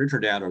edit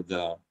Richard out of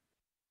the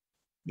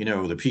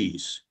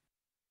piece.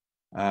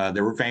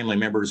 There were family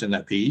members in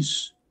that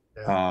piece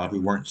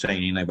who weren't saying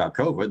anything about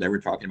COVID. They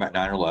were talking about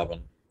 9/11.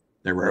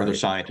 There were other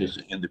scientists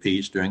in the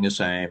piece doing the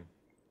same.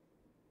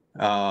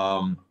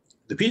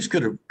 The piece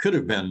could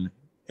have been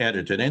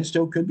edited, and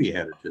still could be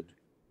edited,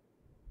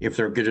 if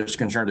they're just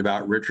concerned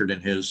about Richard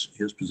and his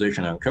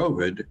position on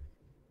COVID.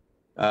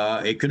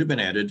 It could have been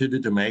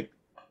edited to make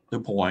the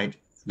point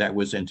that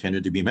was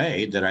intended to be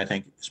made, that I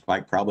think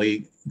Spike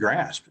probably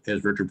grasped.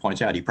 As Richard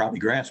points out, he probably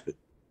grasped it.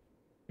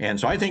 And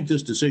so I think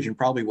this decision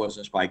probably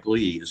wasn't Spike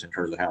Lee's in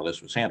terms of how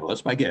this was handled.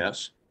 That's my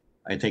guess.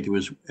 I think it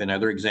was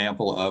another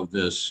example of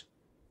this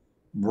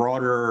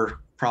broader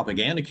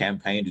propaganda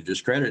campaign to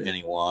discredit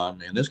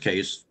anyone. In this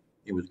case,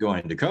 it was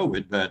going to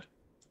COVID, but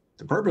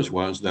the purpose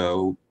was,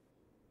 though,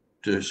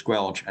 to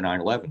squelch a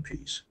 9/11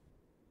 piece.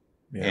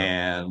 Yeah.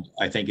 And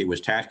I think it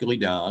was tactically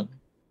done.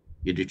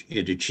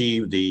 It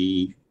achieved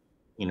the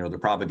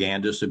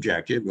propagandist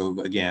objective of,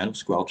 again,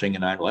 squelching a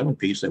 9/11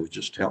 piece that was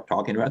just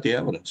talking about the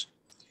evidence.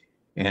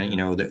 And,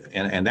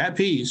 and that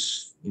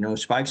piece,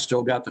 Spike's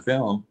still got the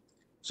film.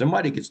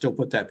 Somebody could still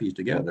put that piece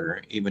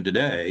together even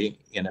today.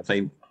 And if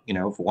they,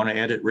 want to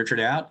edit Richard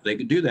out, they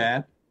could do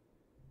that.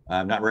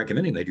 I'm not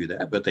recommending they do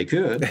that, but they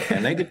could,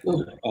 and they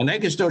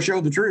could still show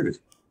the truth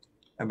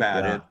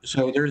about it.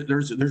 So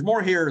there's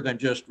more here than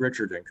just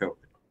Richard and COVID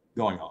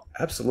going on.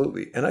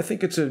 Absolutely. And I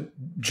think it's a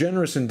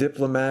generous and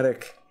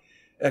diplomatic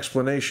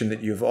explanation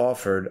that you've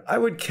offered. I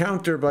would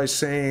counter by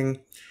saying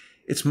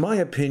it's my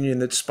opinion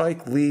that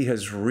Spike Lee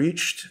has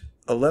reached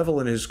a level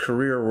in his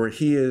career where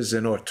he is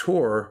an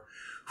auteur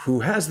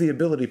who has the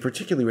ability,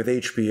 particularly with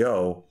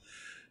HBO,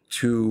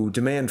 to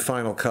demand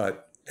final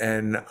cut.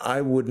 And I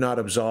would not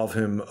absolve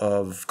him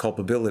of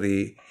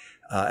culpability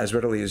as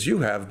readily as you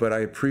have, but I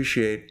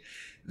appreciate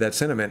that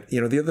sentiment.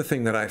 The other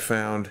thing that I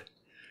found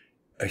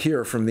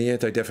here from the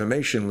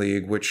Anti-Defamation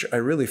League, which I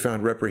really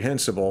found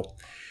reprehensible,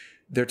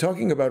 they're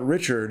talking about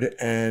Richard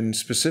and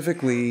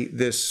specifically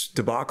this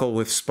debacle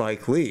with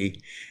Spike Lee.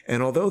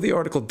 And although the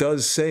article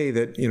does say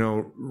that,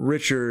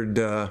 Richard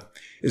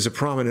is a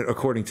prominent,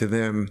 according to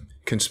them,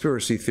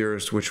 conspiracy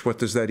theorist, which what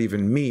does that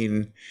even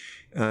mean?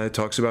 It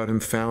talks about him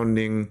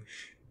founding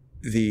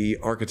the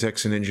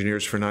architects and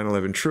engineers for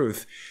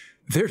 911Truth.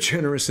 They're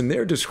generous in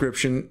their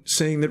description,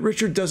 saying that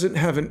Richard doesn't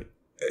have a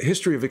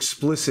history of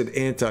explicit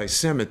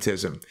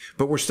anti-Semitism,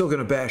 but we're still going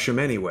to bash him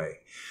anyway.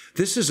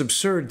 This is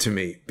absurd to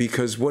me,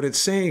 because what it's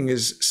saying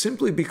is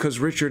simply because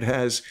Richard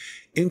has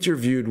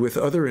interviewed with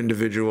other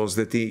individuals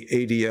that the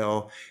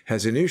ADL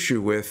has an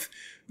issue with,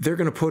 they're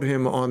going to put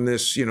him on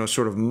this,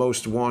 sort of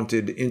most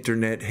wanted,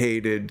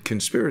 internet-hated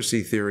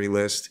conspiracy theory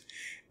list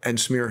and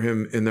smear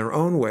him in their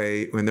own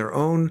way, in their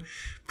own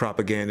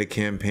propaganda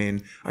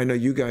campaign. I know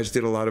you guys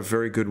did a lot of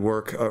very good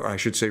work, or I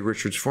should say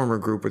Richard's former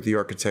group with the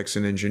architects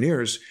and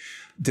engineers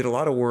did a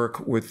lot of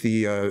work with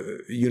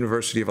the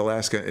University of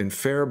Alaska in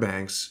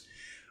Fairbanks.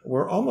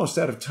 We're almost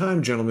out of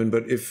time, gentlemen,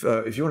 but if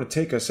you want to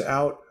take us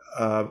out,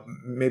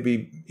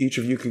 maybe each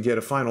of you could get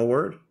a final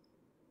word.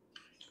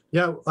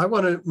 Yeah, I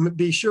want to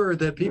be sure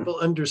that people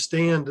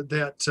understand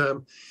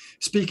that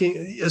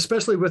speaking,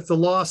 especially with the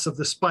loss of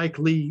the Spike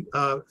Lee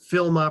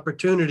film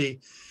opportunity,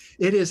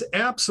 it is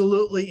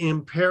absolutely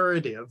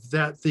imperative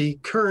that the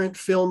current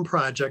film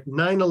project,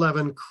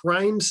 9/11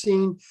 Crime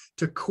Scene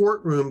to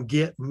Courtroom,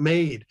 get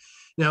made.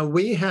 Now,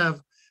 we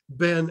have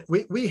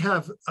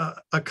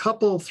a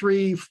couple,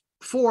 3,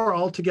 4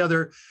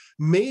 altogether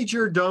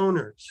major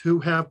donors who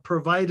have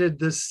provided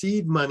the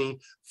seed money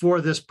for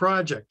this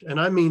project. And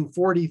I mean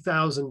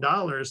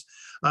 $40,000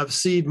 of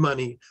seed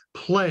money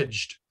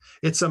pledged.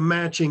 It's a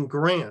matching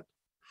grant.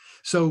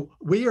 So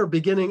we are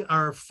beginning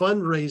our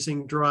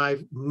fundraising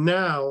drive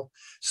now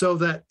so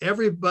that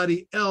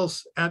everybody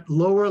else at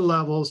lower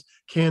levels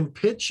can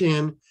pitch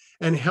in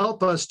and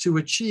help us to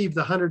achieve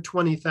the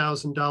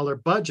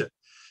 $120,000 budget.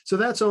 So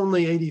that's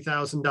only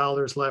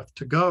 $80,000 left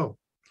to go.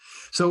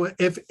 So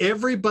if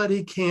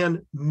everybody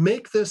can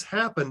make this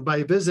happen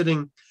by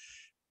visiting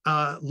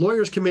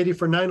Lawyers Committee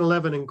for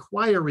 9/11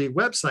 Inquiry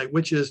website,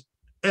 which is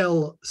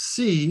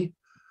LC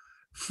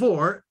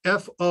for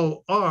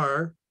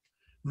FOR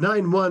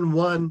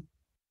 911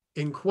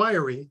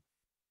 Inquiry.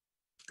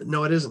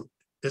 No, it isn't.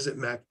 Is it,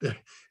 Mac?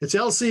 It's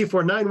LC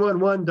for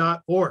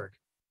 911.org.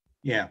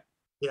 Yeah.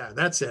 Yeah,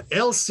 that's it.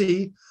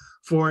 LC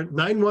for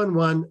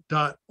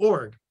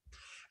 911.org.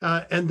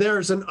 And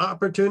there's an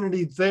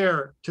opportunity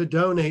there to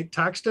donate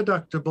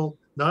tax-deductible,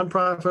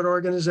 nonprofit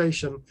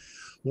organization,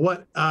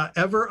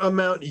 whatever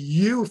amount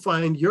you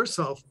find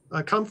yourself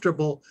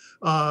comfortable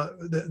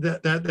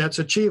that's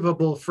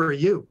achievable for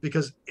you,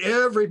 because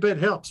every bit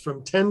helps,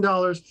 from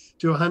 $10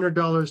 to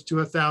 $100 to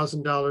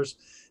 $1,000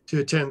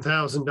 to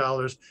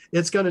 $10,000.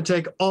 It's going to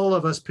take all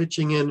of us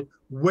pitching in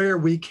where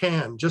we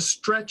can. Just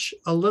stretch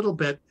a little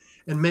bit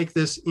and make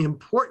this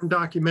important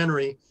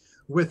documentary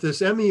with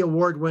this Emmy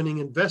Award-winning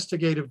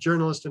investigative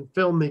journalist and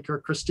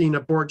filmmaker,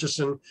 Christina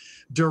Borgeson,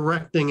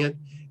 directing it.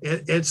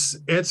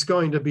 It's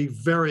going to be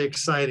very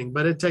exciting,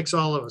 but it takes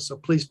all of us, so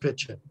please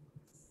pitch it.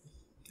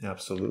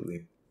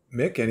 Absolutely.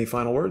 Mick, any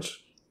final words?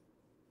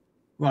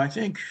 Well, I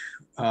think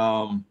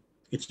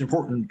it's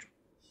important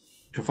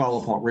to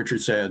follow up on what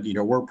Richard said. You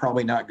know, we're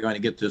probably not going to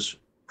get this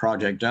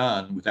project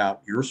done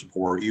without your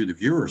support, you, the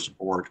viewer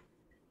support.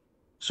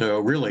 So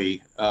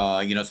really,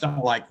 you know, it's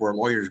not like we're a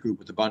lawyers group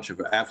with a bunch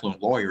of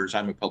affluent lawyers.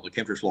 I'm a public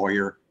interest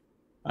lawyer.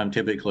 I'm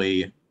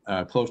typically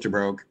close to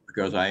broke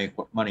because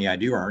what money I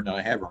do earn, and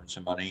I have earned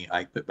some money,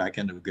 I put back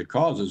into good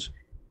causes,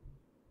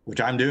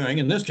 which I'm doing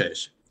in this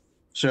case.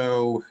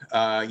 So,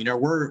 you know,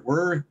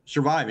 we're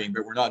surviving,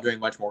 but we're not doing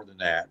much more than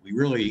that. We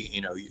really,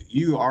 you know,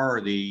 you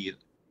are the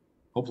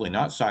hopefully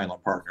not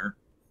silent partner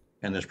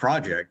in this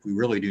project. We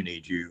really do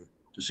need you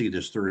to see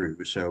this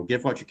through. So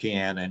give what you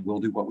can, and we'll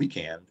do what we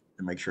can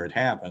to make sure it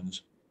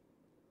happens.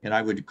 And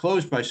I would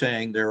close by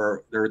saying there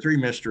are three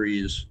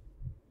mysteries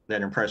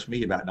that impressed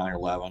me about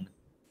 9/11.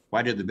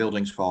 Why did the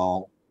buildings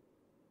fall?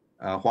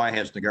 Why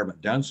hasn't the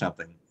government done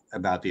something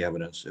about the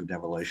evidence of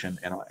demolition?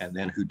 And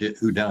then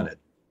who done it?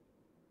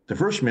 The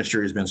first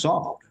mystery has been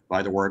solved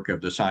by the work of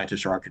the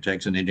scientists,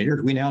 architects, and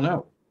engineers. We now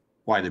know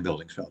why the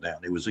buildings fell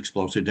down. It was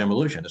explosive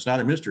demolition. It's not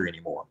a mystery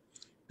anymore.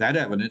 That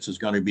evidence is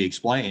going to be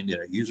explained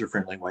in a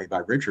user-friendly way by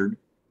Richard,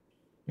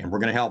 and we're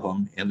going to help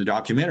him in the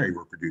documentary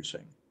we're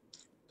producing.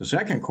 The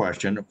second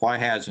question, why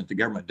hasn't the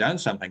government done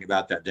something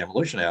about that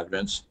demolition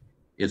evidence,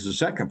 is the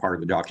second part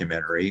of the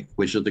documentary,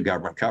 which is the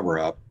government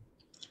cover-up.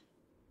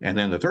 And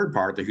then the third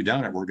part, the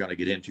whodunit, we're going to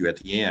get into at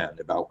the end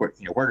about what,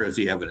 you know, where does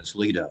the evidence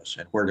lead us,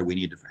 and how do we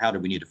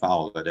need to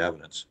follow that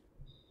evidence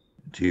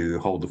to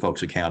hold the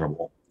folks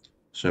accountable.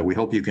 So we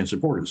hope you can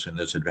support us in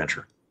this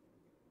adventure.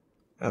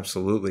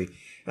 Absolutely.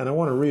 And I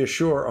want to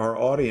reassure our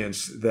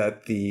audience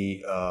that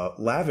the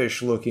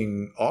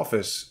lavish-looking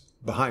office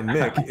behind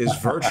Mick is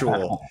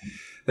virtual.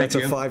 That's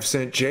a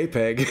 5-cent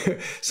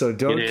JPEG. So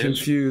don't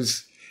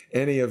confuse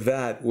any of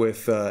that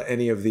with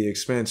any of the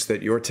expense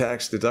that your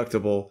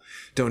tax-deductible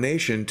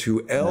donation to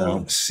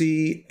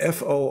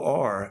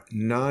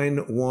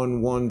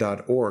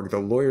LCFOR911.org, the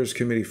Lawyers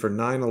Committee for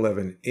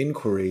 9/11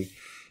 Inquiry.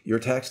 Your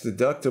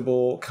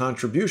tax-deductible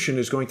contribution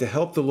is going to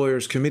help the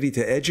Lawyers Committee to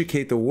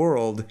educate the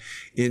world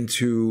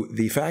into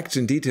the facts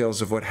and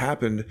details of what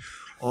happened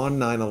on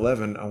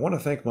 9/11. I want to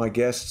thank my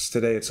guests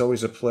today. It's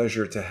always a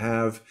pleasure to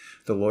have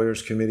the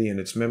Lawyers Committee and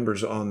its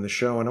members on the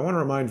show. And I want to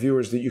remind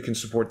viewers that you can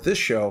support this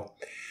show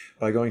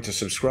by going to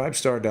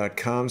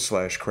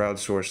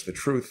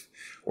subscribestar.com/crowdsourcethetruth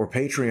or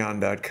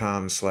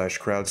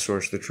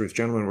patreon.com/crowdsourcethetruth.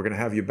 Gentlemen, we're going to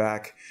have you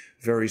back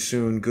very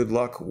soon. Good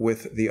luck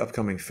with the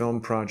upcoming film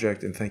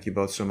project, and thank you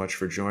both so much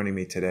for joining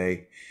me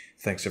today.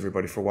 Thanks,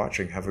 everybody, for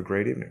watching. Have a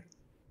great evening.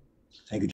 Thank you.